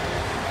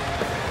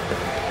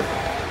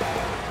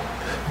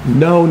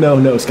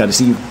 No, Scotty.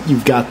 See,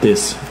 you've got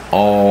this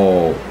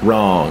all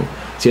wrong.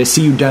 See, I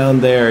see you down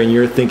there, and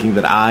you're thinking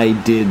that I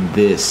did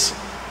this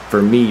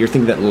for me. You're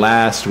thinking that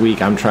last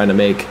week I'm trying to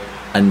make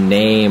a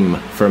name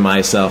for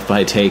myself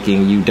by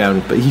taking you down.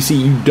 But you see,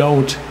 you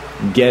don't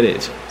get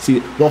it. See,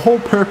 the whole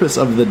purpose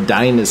of the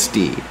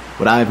Dynasty,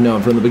 what I've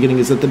known from the beginning,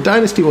 is that the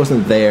Dynasty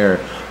wasn't there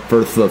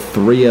for the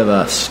three of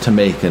us to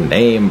make a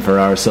name for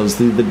ourselves.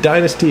 The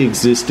Dynasty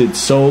existed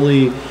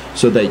solely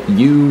so that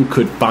you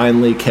could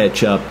finally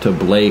catch up to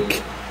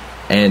Blake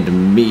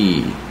and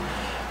me.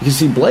 You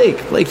see, Blake,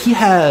 he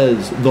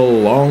has the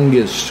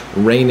longest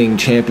reigning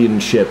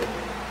championship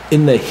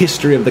in the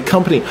history of the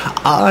company.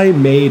 I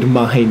made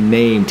my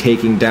name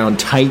taking down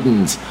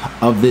titans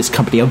of this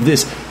company, of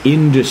this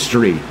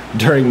industry,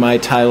 during my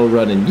title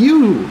run. And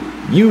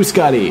you,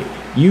 Scotty,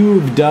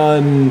 you've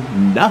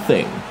done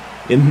nothing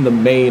in the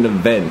main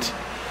event.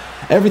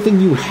 Everything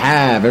you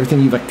have,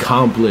 everything you've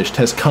accomplished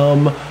has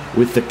come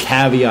with the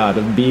caveat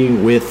of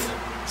being with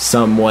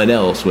someone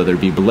else, whether it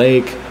be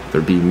Blake, whether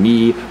it be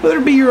me, whether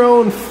it be your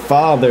own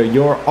father.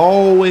 You're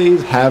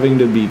always having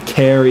to be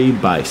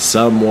carried by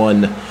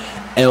someone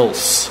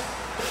else.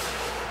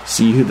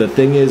 See, the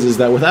thing is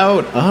that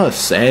without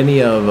us,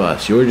 any of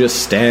us, you're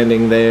just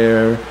standing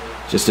there,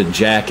 just a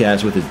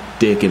jackass with his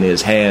dick in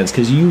his hands,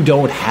 because you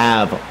don't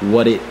have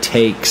what it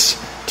takes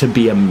to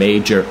be a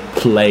major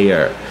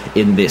player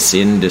in this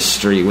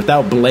industry.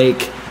 Without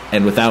Blake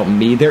and without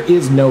me, there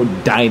is no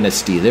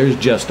Dynasty. There's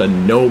just a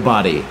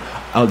nobody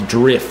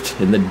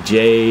adrift in the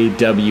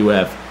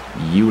JWF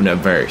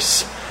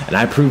universe. And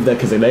I proved that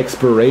because at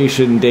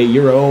expiration date,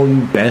 your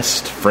own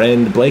best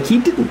friend, Blake, he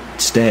didn't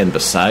stand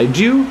beside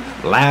you.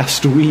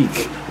 Last week,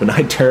 when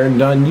I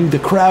turned on you, the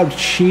crowd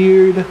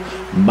cheered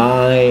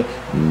my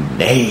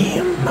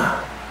name.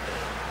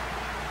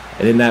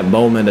 And in that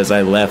moment, as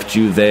I left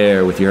you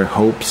there with your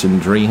hopes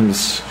and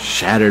dreams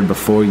shattered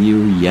before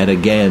you yet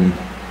again,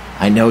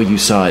 I know you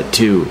saw it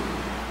too.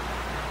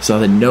 Saw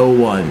that no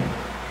one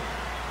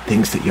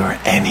thinks that you're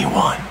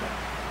anyone.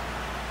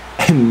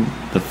 And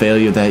the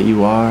failure that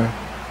you are,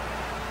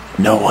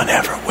 no one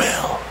ever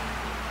will.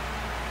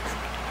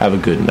 Have a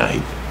good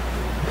night.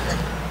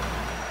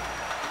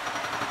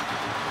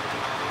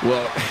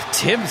 Well,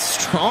 Tim,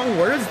 strong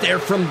words there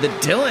from the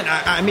Dylan.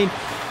 I mean,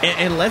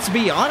 and let's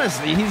be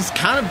honest, he's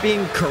kind of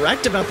being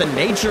correct about the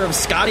nature of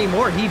Scotty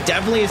Moore. He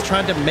definitely has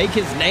tried to make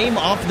his name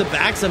off the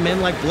backs of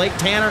men like Blake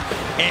Tanner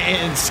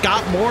and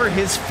Scott Moore,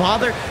 his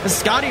father.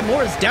 Scotty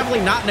Moore is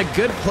definitely not in a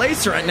good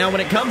place right now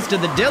when it comes to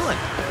the Dylan.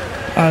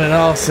 Not at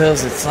all,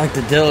 Sills. It's like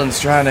the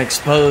Dylan's trying to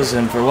expose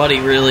him for what he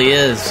really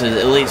is,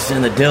 at least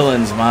in the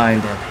Dylan's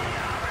mind.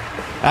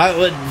 I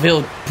would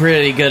feel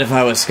pretty good if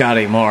I was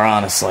Scotty Moore,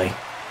 honestly.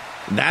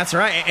 That's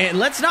right, and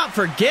let's not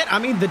forget, I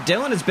mean, the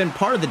Dylan has been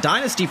part of the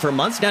dynasty for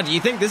months now. Do you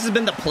think this has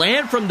been the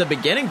plan from the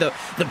beginning? The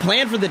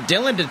plan for the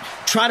Dylan to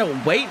try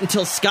to wait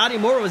until Scotty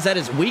Moore was at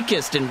his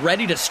weakest and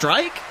ready to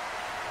strike?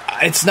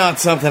 It's not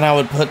something I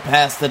would put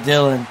past the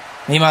Dylan.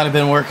 He might have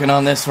been working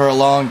on this for a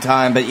long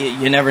time, but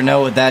you never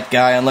know with that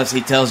guy unless he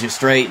tells you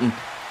straight, and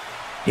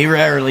he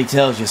rarely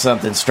tells you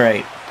something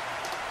straight.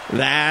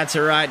 That's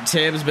right,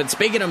 Tibbs. But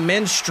speaking of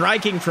men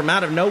striking from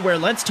out of nowhere,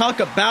 let's talk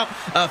about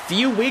a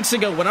few weeks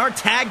ago when our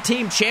tag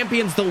team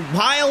champions, the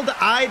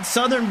Wild-Eyed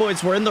Southern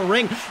Boys, were in the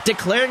ring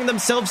declaring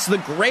themselves the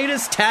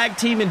greatest tag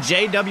team in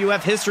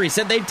JWF history.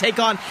 Said they'd take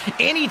on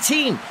any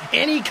team,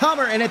 any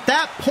comer, and at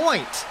that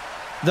point,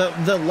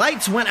 the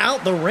lights went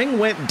out, the ring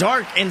went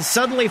dark, and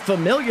suddenly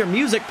familiar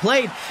music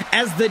played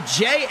as the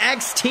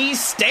JXT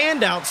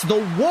standouts,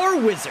 the War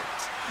Wizards,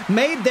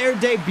 made their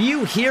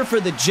debut here for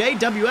the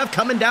JWF,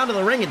 coming down to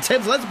the ring. And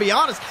Tibbs, let's be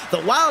honest, the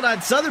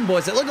Wild-Eyed Southern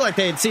Boys, it looked like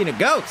they had seen a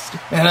ghost.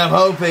 And I'm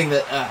hoping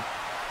that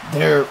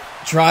their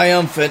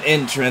triumphant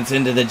entrance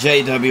into the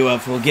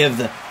JWF will give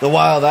the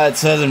Wild-Eyed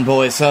Southern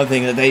Boys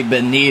something that they've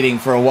been needing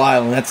for a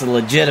while, and that's a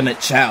legitimate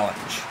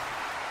challenge.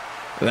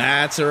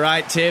 That's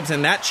right, Tibbs,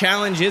 and that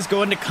challenge is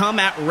going to come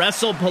at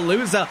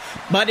WrestlePalooza,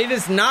 but it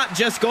is not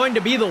just going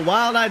to be the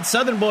Wild-Eyed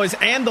Southern Boys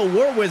and the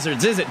War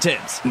Wizards, is it,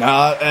 Tibbs?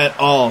 Not at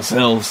all,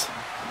 Sills.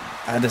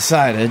 I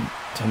decided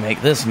to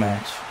make this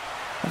match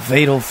a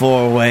fatal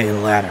four-way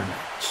ladder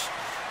match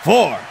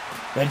for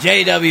the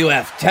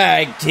JWF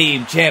Tag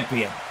Team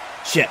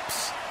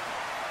Championships,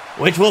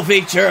 which will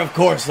feature, of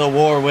course, the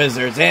War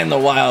Wizards and the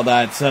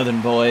Wild-Eyed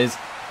Southern Boys,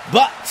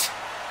 but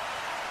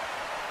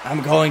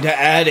I'm going to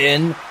add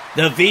in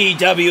the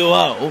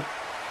VWO,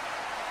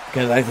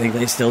 because I think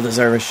they still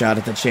deserve a shot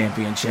at the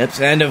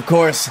championships. And, of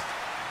course,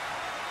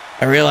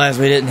 I realized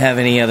we didn't have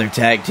any other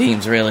tag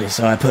teams, really,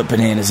 so I put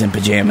Bananas in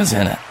Pajamas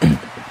in it.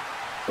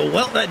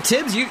 Well,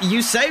 Tibbs,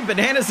 you say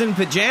Bananas in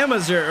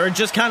Pajamas are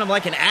just kind of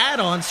like an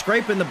add-on,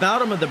 scraping the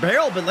bottom of the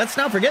barrel, but let's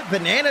not forget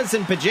Bananas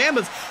in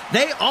Pajamas.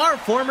 They are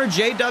former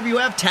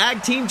JWF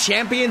Tag Team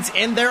Champions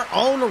in their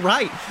own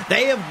right.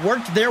 They have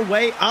worked their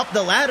way up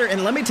the ladder,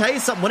 and let me tell you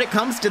something, when it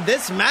comes to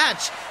this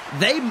match,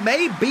 they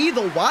may be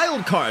the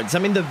wild cards. I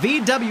mean, the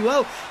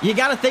VWO, you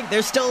got to think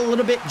they're still a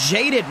little bit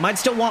jaded, might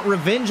still want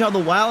revenge on the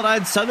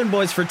Wild-Eyed Southern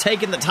Boys for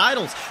taking the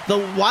titles. The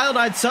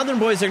Wild-Eyed Southern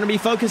Boys are going to be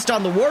focused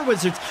on the War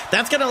Wizards.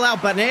 That's going to allow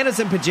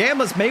Bananas in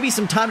Pajamas maybe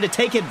some time to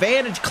take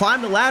advantage,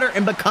 climb the ladder,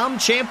 and become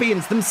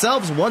champions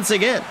themselves once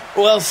again.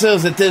 Well,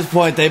 Sills, at this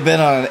point, they've been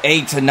on an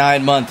 8 to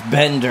 9 month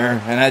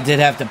bender, and I did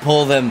have to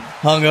pull them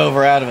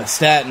hungover out of a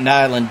Staten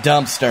Island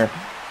dumpster.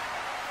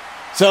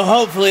 So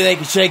hopefully they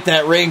can shake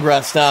that ring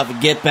rust off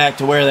and get back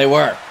to where they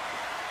were.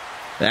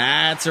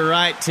 That's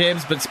right,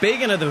 Tibbs. But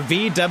speaking of the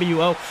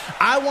VWO,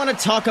 I want to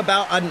talk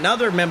about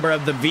another member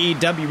of the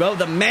VWO,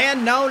 the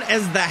man known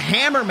as the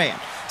Hammerman.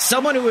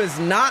 Someone who has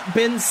not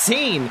been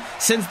seen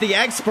since the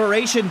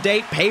expiration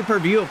date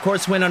pay-per-view, of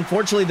course, when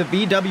unfortunately the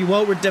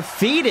VWO were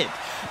defeated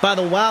by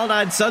the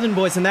Wild-Eyed Southern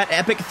Boys in that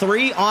epic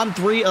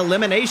 3-on-3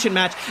 elimination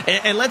match.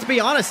 And let's be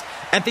honest,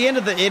 at the end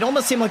of it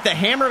almost seemed like the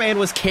Hammerman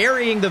was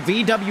carrying the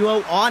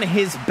VWO on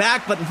his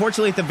back, but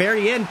unfortunately at the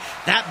very end,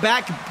 that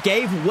back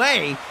gave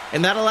way,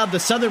 and that allowed the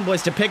Southern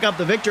Boys to pick up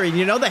the victory. And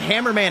you know the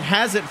Hammerman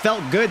hasn't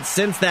felt good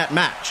since that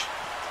match.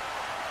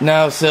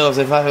 No, Sills,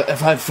 if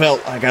I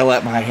felt like I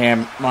let my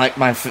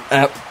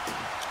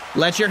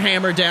let your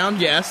hammer down,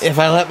 yes. If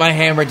I let my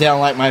hammer down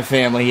like my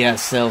family,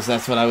 yes, Sills,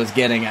 that's what I was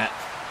getting at.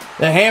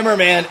 The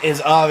Hammerman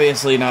is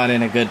obviously not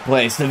in a good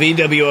place. The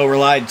VWO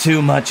relied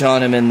too much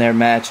on him in their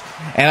match,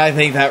 and I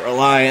think that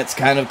reliance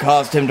kind of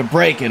caused him to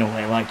break in a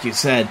way, like you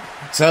said.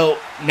 So,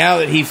 now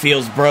that he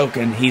feels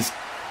broken, he's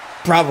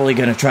probably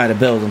going to try to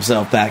build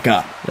himself back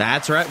up.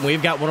 That's right.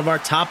 We've got one of our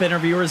top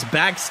interviewers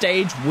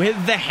backstage with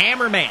the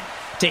Hammerman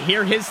to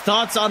hear his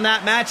thoughts on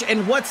that match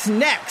and what's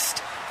next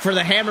for the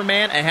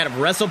Hammerman ahead of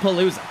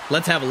WrestlePalooza.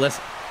 Let's have a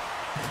listen.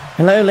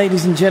 Hello,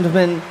 ladies and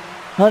gentlemen.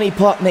 Honey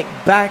Pot Nick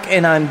back,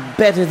 and I'm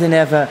better than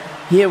ever,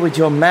 here with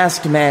your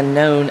masked man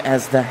known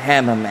as the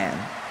Hammerman.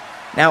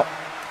 Now,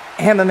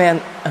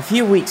 Hammerman, a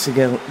few weeks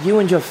ago, you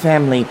and your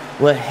family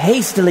were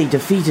hastily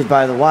defeated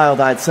by the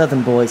Wild-Eyed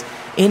Southern Boys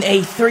in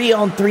a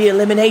 3-on-3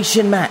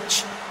 elimination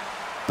match.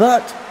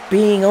 But,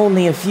 being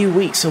only a few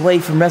weeks away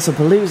from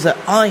WrestlePalooza,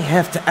 I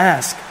have to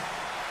ask,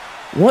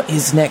 what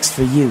is next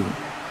for you,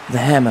 the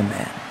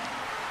Hammerman?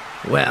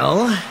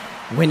 Well,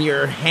 when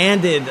you're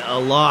handed a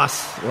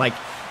loss like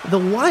the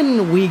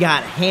one we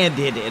got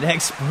handed at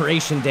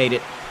expiration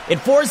date, it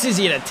forces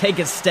you to take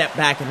a step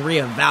back and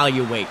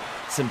reevaluate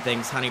some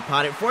things, Honey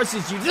Pot. It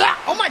forces you to...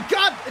 Oh my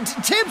God!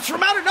 Tibbs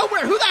from out of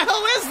nowhere! Who the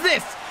hell is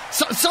this?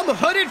 Some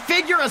hooded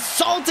figure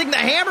assaulting the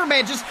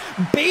Hammerman, just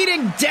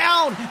beating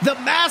down the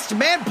masked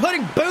man,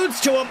 putting boots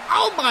to him.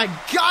 Oh my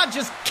God,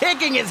 just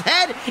kicking his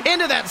head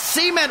into that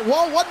cement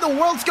wall. What in the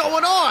world's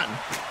going on?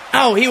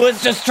 Oh, he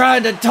was just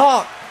trying to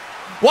talk.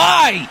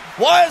 Why?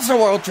 Why is the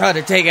world trying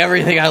to take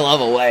everything I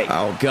love away?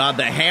 Oh God,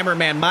 the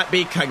Hammerman might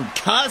be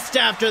concussed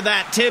after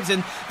that, Tibbs,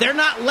 and they're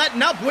not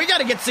letting up. We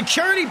gotta get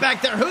security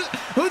back there.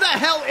 Who the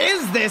hell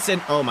is this?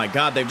 And oh my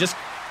God,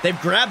 They've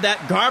grabbed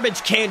that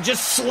garbage can,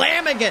 just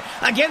slamming it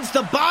against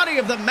the body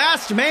of the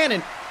masked man,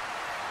 and...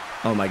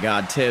 Oh my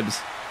God,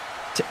 Tibbs.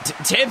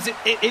 Tibbs,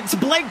 it's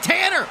Blake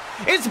Tanner!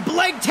 It's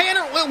Blake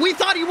Tanner! We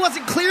thought he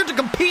wasn't cleared to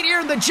compete here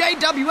in the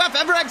JWF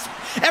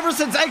ever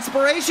since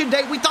expiration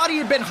date. We thought he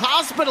had been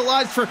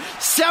hospitalized for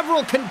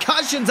several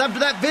concussions after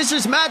that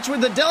vicious match with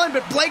the Dylan,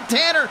 but Blake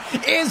Tanner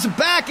is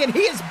back, and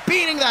he is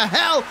beating the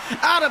hell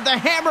out of the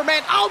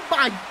Hammerman. Oh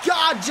my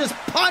God, just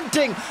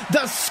punting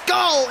the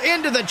skull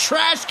into the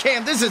trash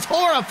can. This is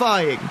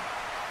horrifying.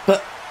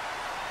 But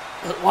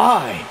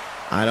why?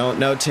 I don't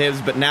know, Tibbs,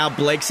 but now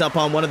Blake's up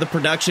on one of the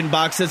production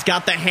boxes,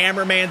 got the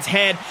Hammerman's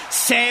head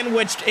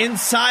sandwiched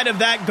inside of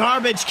that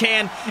garbage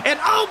can, and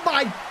oh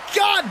my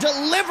God,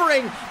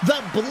 delivering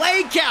the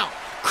Blake out,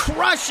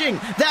 crushing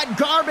that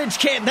garbage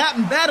can, that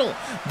metal,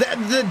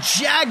 the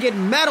jagged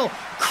metal,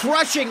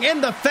 crushing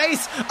in the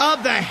face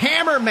of the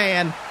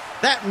Hammerman.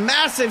 That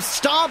massive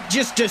stomp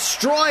just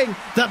destroying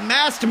the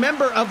masked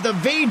member of the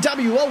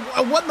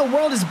VWO. What in the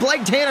world is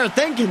Blake Tanner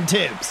thinking,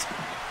 Tibbs?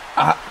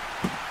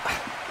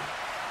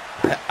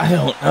 I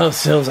don't know,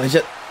 Sills. I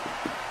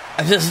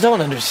just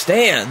don't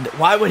understand.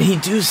 Why would he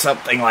do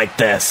something like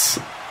this?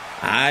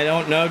 I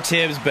don't know,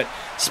 Tibbs, but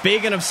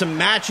speaking of some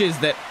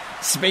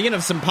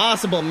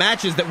possible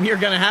matches that we are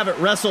going to have at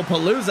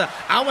WrestlePalooza,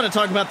 I want to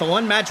talk about the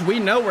one match we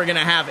know we're going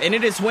to have, and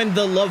it is when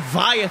the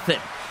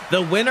Leviathan,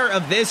 the winner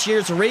of this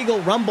year's Regal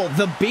Rumble,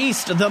 the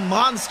Beast, the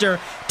Monster,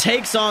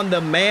 takes on the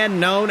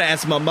man known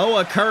as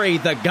Momoa Curry,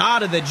 the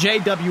god of the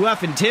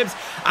JWF. And Tibbs,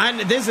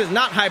 this is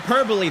not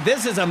hyperbole.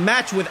 This is a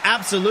match with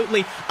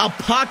absolutely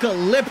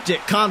apocalyptic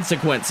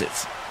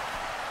consequences.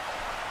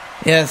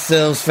 Yes,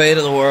 Sills, fate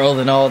of the world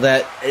and all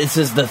that. This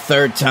is the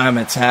third time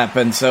it's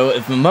happened, so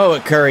if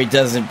Momoa Curry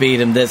doesn't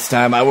beat him this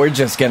time, we're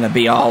just gonna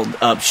be all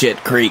up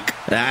shit creek.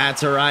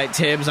 That's right,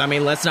 Tibbs. I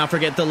mean, let's not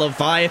forget the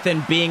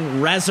Leviathan being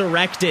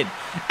resurrected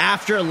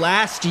after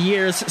last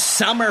year's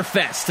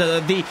Summerfest.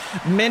 The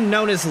men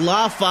known as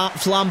La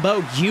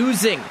Flambeau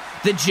using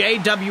the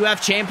JWF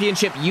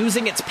Championship,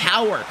 using its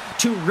power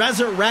to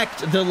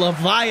resurrect the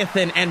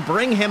Leviathan and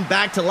bring him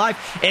back to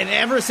life. And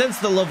ever since,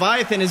 the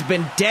Leviathan has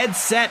been dead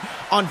set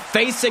on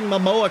facing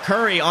Momoa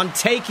Curry, on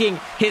taking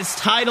his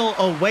title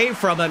away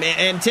from him.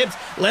 And Tibbs,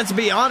 let's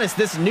be honest,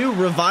 this new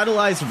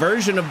revitalized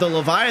version of the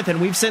Leviathan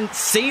we've seen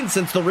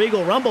since the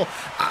Regal Rumble,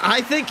 I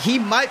think he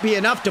might be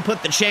enough to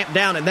put the champ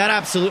down, and that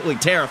absolutely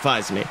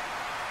terrifies me.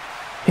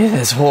 It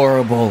is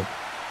horrible.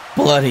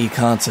 Bloody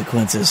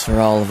consequences for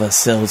all of us,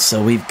 Sills,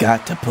 so we've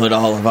got to put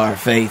all of our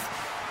faith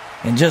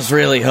and just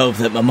really hope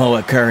that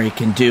Momoa Curry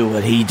can do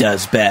what he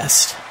does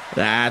best.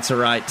 That's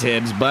right,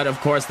 Tibbs. But, of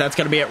course, that's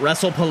going to be at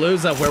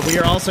WrestlePalooza, where we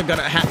are also going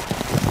to have...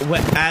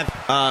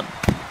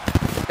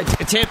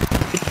 Tibbs,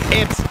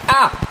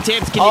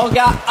 Tibbs, can you... Oh,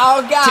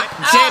 God!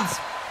 Tibbs!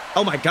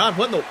 Oh, my God,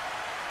 what in the...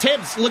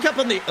 Tibbs, look up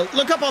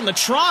on the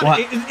Tron.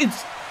 What?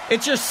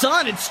 It's your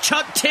son. It's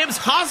Chuck Tibbs'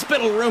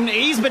 hospital room.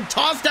 He's been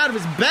tossed out of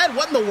his bed.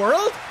 What in the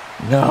world?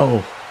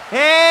 No.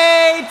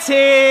 Hey,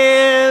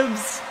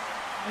 Tibbs.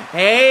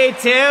 Hey,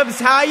 Tibbs.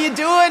 How you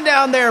doing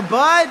down there,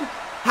 bud?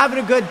 Having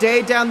a good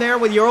day down there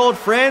with your old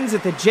friends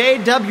at the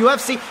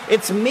JWFC?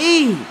 It's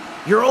me,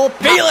 your old...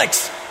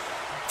 Felix!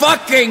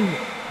 Fucking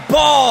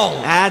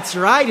Ball! That's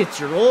right. It's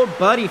your old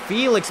buddy,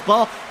 Felix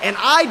Ball. And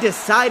I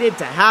decided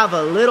to have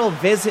a little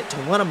visit to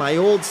one of my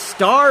old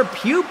star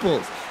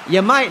pupils.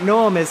 You might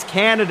know him as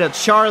Canada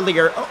Charlie,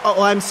 or,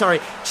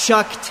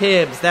 Chuck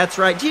Tibbs. That's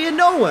right. Do you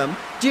know him?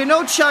 Do you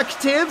know Chuck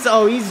Tibbs?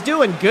 Oh, he's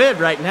doing good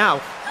right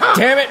now.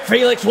 Damn it,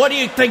 Felix, what do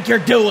you think you're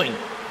doing?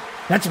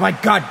 That's my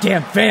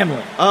goddamn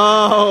family.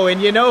 Oh,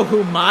 and you know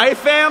who my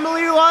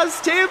family was,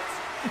 Tibbs?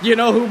 You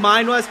know who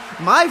mine was?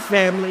 My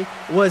family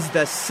was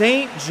the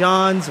St.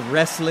 John's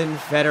Wrestling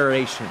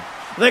Federation.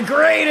 The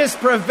greatest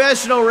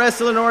professional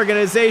wrestling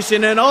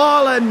organization in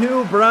all of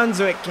New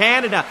Brunswick,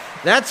 Canada.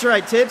 That's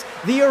right, Tibbs.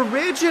 The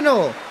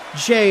original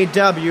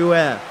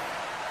JWF.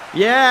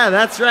 Yeah,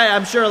 that's right.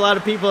 I'm sure a lot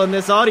of people in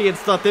this audience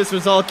thought this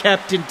was all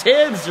Captain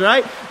Tibbs,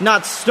 right?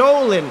 Not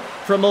stolen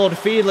from old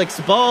Felix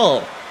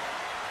Ball.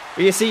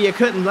 But you see, you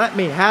couldn't let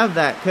me have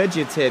that, could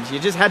you, Tibbs? You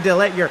just had to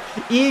let your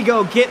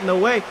ego get in the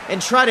way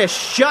and try to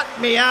shut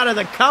me out of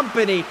the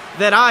company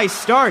that I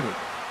started.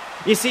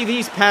 You see,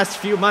 these past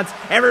few months,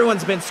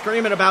 everyone's been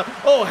screaming about,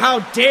 oh,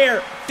 how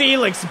dare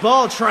Felix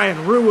Ball try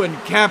and ruin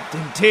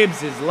Captain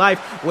Tibbs' life,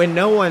 when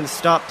no one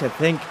stopped to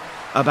think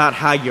about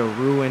how you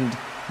ruined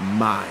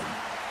mine.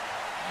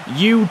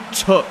 You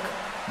took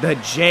the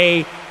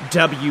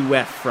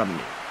JWF from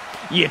me.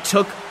 You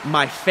took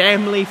my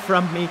family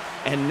from me,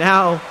 and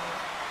now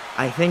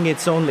I think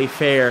it's only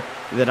fair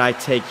that I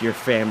take your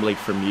family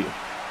from you.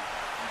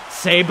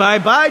 Say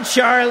bye-bye,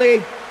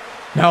 Charlie.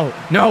 No.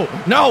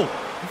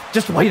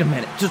 Just wait a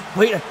minute. Just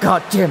wait a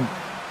goddamn...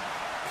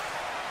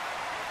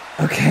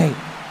 Okay.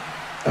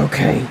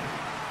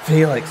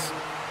 Felix.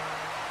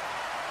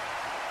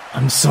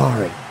 I'm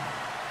sorry.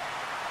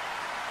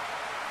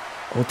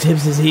 Old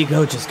Tibbs'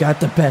 ego just got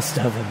the best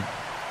of him.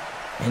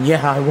 And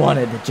yeah, I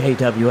wanted the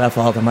JWF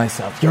all to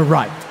myself. You're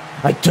right.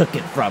 I took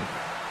it from him.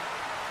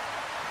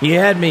 You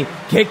had me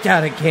kicked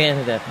out of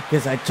Canada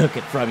because I took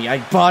it from you. I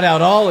bought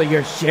out all of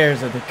your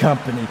shares of the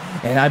company,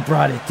 and I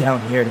brought it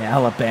down here to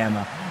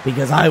Alabama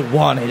because I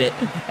wanted it,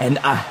 and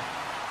I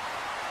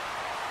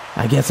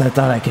guess I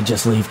thought I could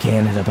just leave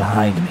Canada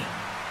behind me.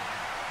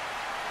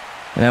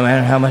 And no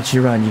matter how much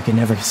you run, you can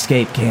never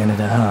escape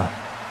Canada, huh?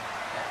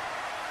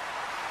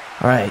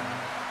 Alright.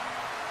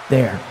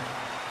 There.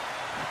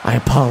 I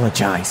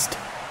apologized.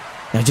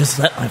 Now just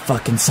let my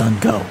fucking son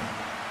go.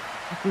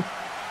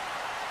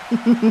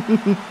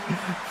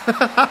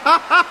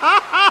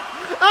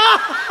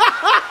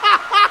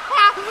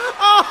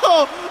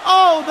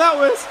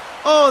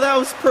 that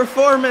was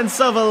performance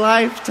of a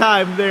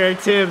lifetime there,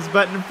 Tibbs.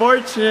 But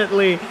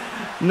unfortunately,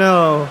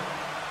 no,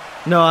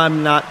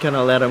 I'm not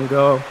gonna let him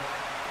go.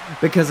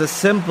 Because a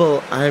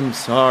simple "I'm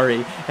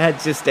sorry"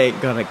 that just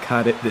ain't gonna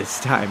cut it this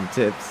time,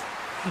 Tibbs.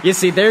 You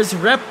see, there's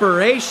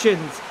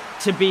reparations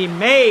to be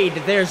made,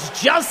 there's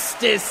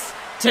justice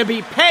to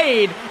be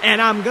paid,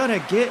 and I'm gonna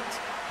get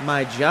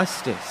my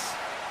justice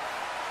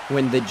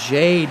when the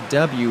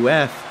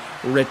JWF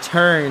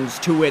returns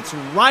to its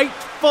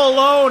rightful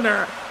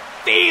owner,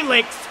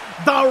 Felix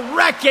the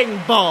Wrecking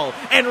Ball,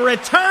 and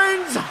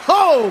returns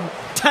home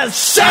to...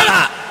 Shut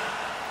up!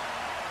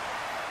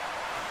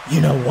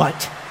 You know what?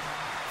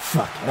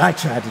 Fuck it, I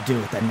tried to do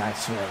it the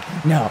nice way.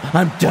 No,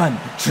 I'm done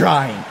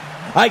trying.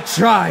 I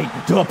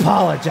tried to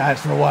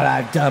apologize for what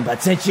I've done,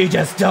 but since you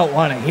just don't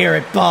want to hear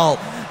it, Ball,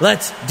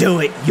 let's do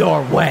it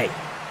your way.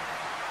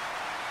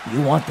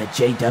 You want the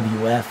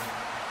JWF?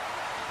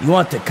 You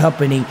want the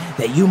company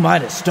that you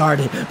might have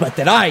started, but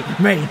that I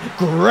made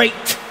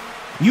great?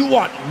 You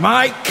want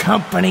my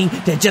company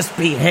to just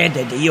be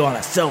handed to you on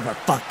a silver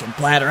fucking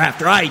platter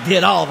after I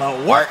did all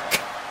the work?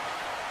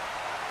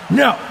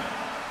 No.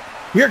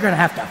 You're gonna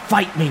have to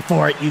fight me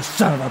for it, you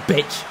son of a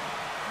bitch.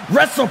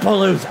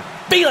 WrestlePalooza.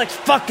 Felix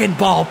fucking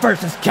Ball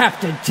versus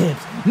Captain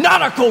Tibbs.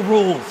 Nautical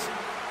rules.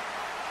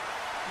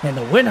 And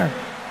the winner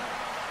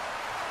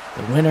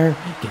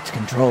gets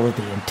control of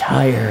the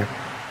entire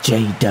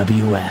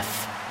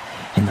JWF.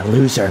 And the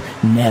loser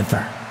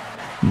never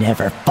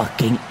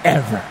fucking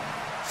ever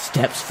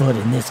steps foot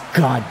in this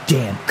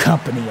goddamn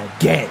company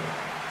again.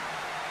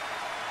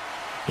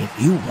 If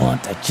you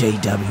want a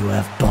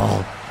JWF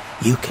Ball,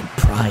 you can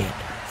pry it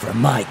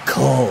from my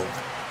cold,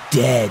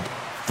 dead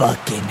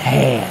fucking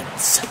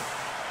hands.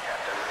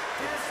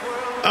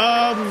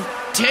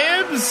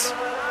 Tibbs,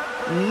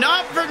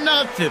 not for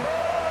nothing,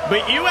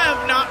 but you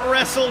have not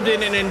wrestled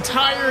in an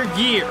entire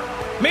year.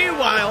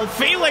 Meanwhile,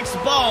 Felix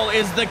Ball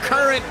is the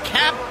current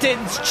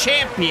Captain's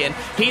Champion.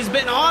 He's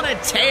been on a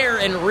tear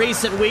in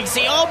recent weeks.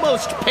 He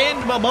almost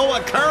pinned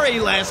Momoa Curry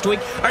last week.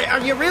 Are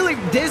you really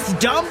this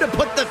dumb to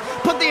put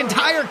the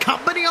entire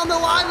company on the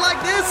line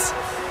like this?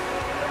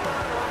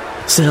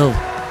 Sil,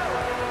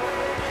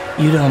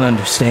 you don't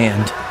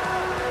understand.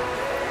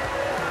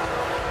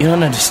 You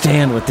don't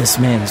understand what this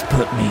man has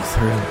put me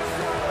through.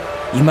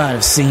 You might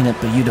have seen it,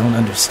 but you don't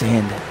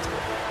understand it.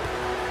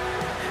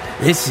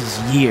 This is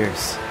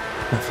years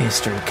of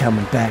history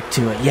coming back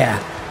to it.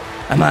 Yeah,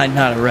 I might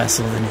not have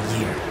wrestled in a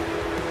year.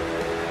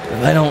 But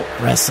if I don't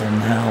wrestle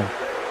now,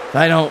 if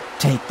I don't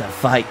take the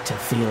fight to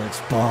Felix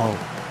Ball,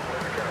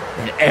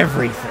 then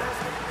everything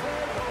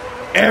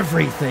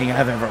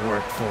I've ever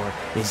worked for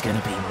is going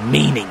to be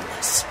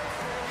meaningless.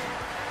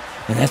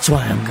 And that's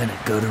why I'm going to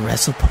go to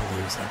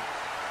WrestlePalooza.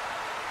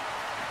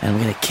 And I'm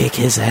going to kick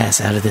his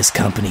ass out of this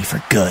company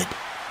for good.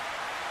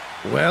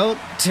 Well,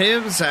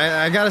 Tibbs,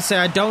 I gotta say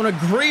I don't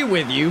agree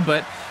with you,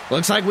 but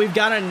looks like we've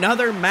got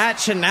another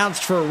match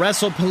announced for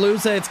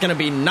WrestlePalooza. It's gonna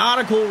be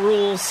Nautical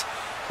Rules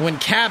when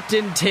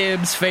Captain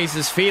Tibbs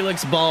faces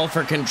Felix Ball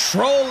for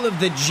control of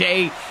the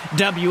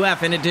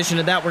JWF. In addition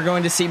to that, we're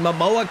going to see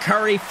Momoa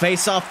Curry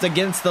face off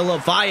against the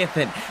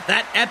Leviathan.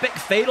 That epic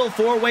fatal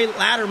four-way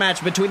ladder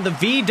match between the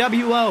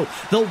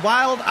VWO, the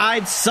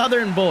Wild-Eyed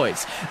Southern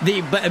Boys,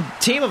 the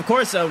team, of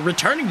course,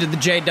 returning to the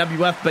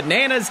JWF,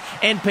 Bananas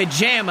and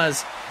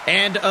Pajamas,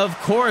 and, of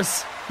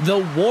course, the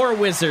War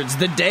Wizards,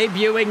 the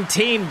debuting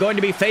team, going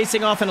to be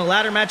facing off in a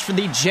ladder match for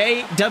the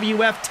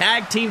JWF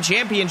Tag Team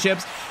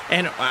Championships.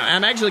 And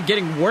I'm actually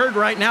getting word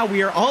right now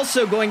we are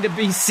also going to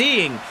be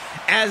seeing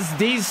as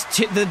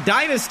the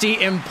dynasty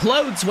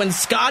implodes when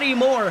Scotty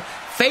Moore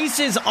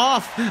faces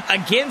off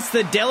against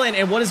the Dylan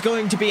in what is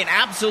going to be an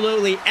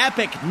absolutely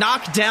epic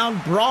knockdown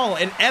brawl,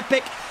 an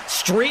epic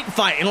street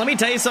fight. And let me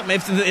tell you something,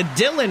 if the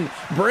Dylan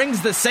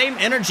brings the same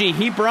energy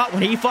he brought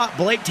when he fought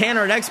Blake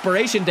Tanner at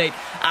Expiration Date,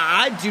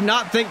 I do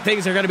not think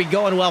things are going to be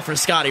going well for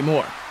Scotty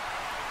Moore.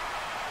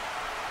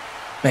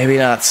 Maybe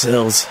not,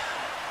 Sills.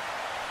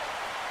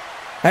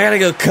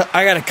 I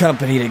got a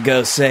company to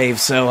go save,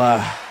 so,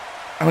 I'm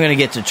gonna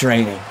get to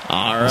training.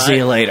 All right. I'll see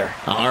you later.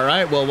 All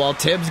right, well, while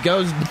Tibbs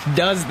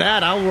does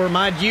that, I'll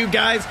remind you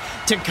guys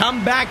to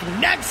come back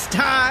next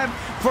time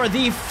for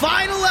the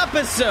final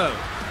episode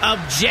of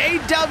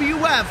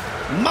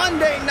JWF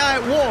Monday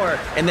Night War.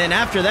 And then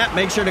after that,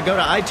 make sure to go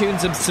to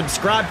iTunes and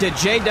subscribe to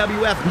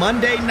JWF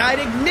Monday Night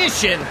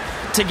Ignition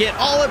to get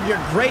all of your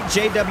great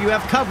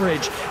JWF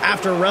coverage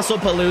after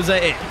WrestlePalooza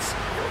ends.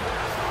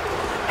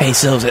 Hey,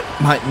 Sills, it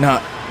might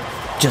not,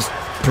 just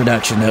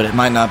production note, it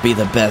might not be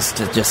the best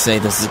to just say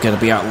this is going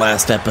to be our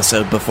last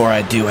episode before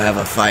I do have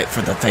a fight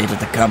for the fate of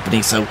the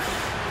company, so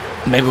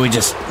maybe we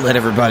just let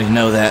everybody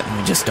know that and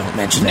we just don't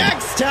mention it.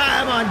 Next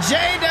time on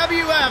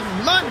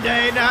JWF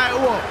Monday Night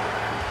War.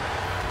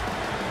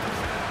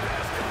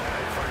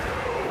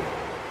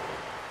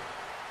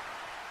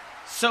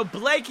 So,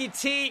 Blakey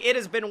T, it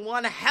has been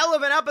one hell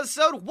of an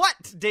episode.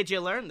 What did you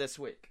learn this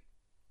week?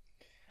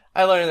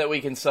 I learned that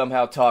we can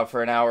somehow talk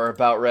for an hour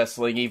about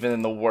wrestling, even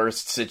in the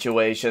worst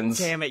situations.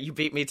 Damn it, you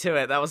beat me to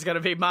it. That was going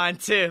to be mine,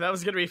 too. That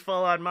was going to be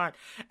full on mine.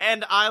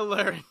 And I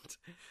learned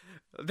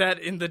that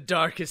in the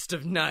darkest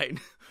of night,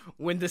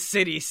 when the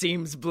city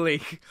seems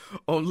bleak,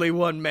 only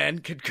one man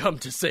could come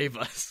to save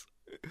us.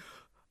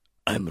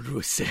 I'm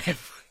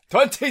Rusev.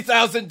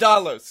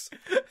 $20,000!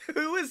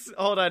 Who is...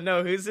 Hold on,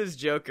 no, who's his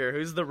Joker?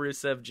 Who's the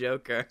Rusev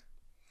Joker?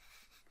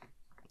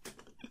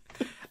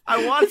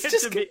 I want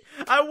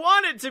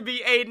it to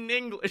be Aiden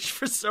English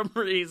for some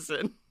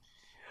reason.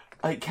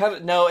 No,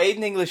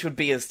 Aiden English would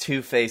be his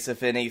Two-Face,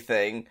 if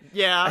anything.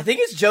 Yeah. I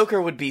think his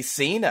Joker would be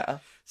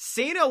Cena.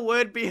 Cena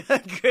would be a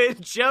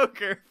good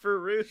Joker for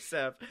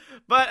Rusev.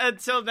 But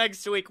until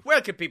next week, where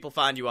can people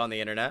find you on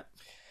the internet?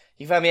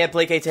 You can find me at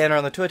Blake A. Tanner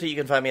on the Twitter, you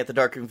can find me at The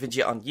Darkroom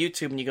Vinci on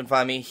YouTube, and you can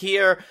find me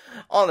here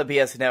on the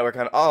BS Network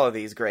on all of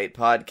these great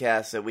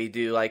podcasts that we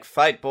do, like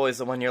Fight Boys,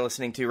 the one you're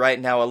listening to right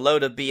now, A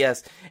Load of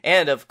BS,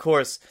 and of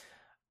course,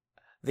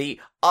 the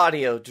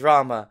audio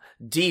drama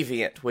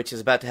Deviant, which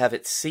is about to have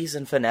its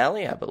season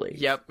finale, I believe.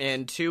 Yep,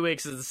 in 2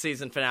 weeks is the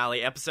season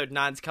finale. Episode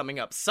 9's coming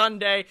up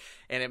Sunday,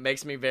 and it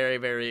makes me very,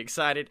 very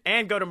excited.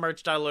 And go to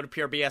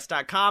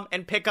merch.loadofpurebs.com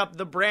and pick up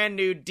the brand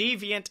new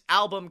Deviant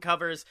album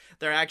covers.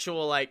 They're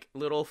actual, like,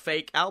 little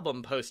fake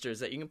album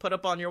posters that you can put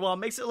up on your wall.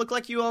 Makes it look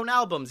like you own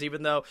albums,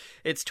 even though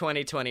it's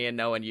 2020 and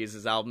no one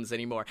uses albums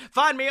anymore.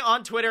 Find me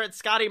on Twitter at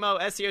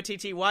ScottyMo,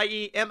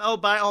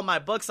 ScottyMo. Buy all my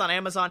books on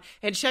Amazon,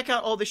 and check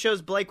out all the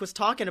shows Blake was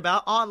talking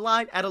about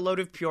online at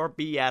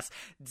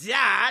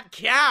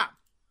aloadofpurebs.com.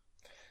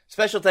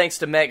 Special thanks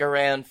to Mega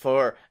Ran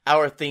for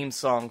our theme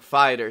song,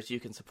 Fighters.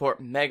 You can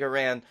support Mega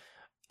Ran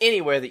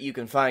anywhere that you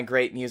can find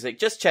great music.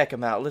 Just check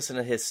him out. Listen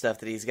to his stuff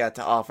that he's got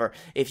to offer.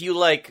 If you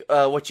like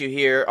what you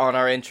hear on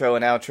our intro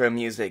and outro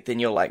music, then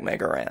you'll like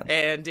Mega Ran.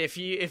 And if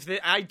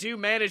I do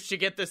manage to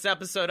get this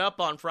episode up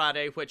on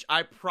Friday, which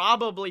I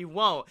probably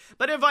won't,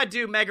 but if I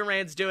do, Mega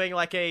Ran's doing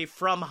like a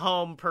from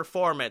home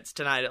performance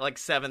tonight at like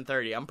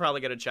 7:30. I'm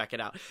probably gonna check it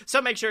out. So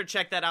make sure to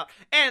check that out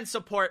and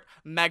support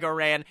Mega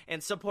Ran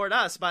and support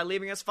us by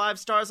leaving us 5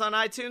 stars on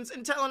iTunes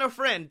and telling a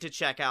friend to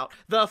check out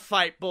the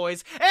Fight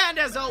Boys. And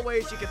as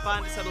always, you can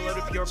find us at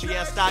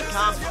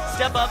aloadofpurebs.com.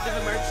 Step up to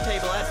the merch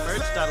table at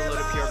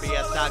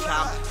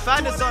merch.aloadofpurebs.com.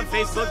 Find us on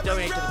Facebook,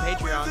 donate to the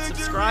Patreon,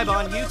 subscribe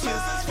on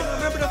YouTube, and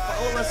remember to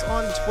follow us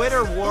on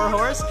Twitter,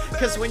 Warhorse,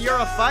 because when you're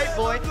a fight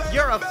boy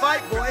for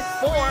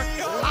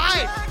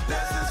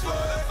life.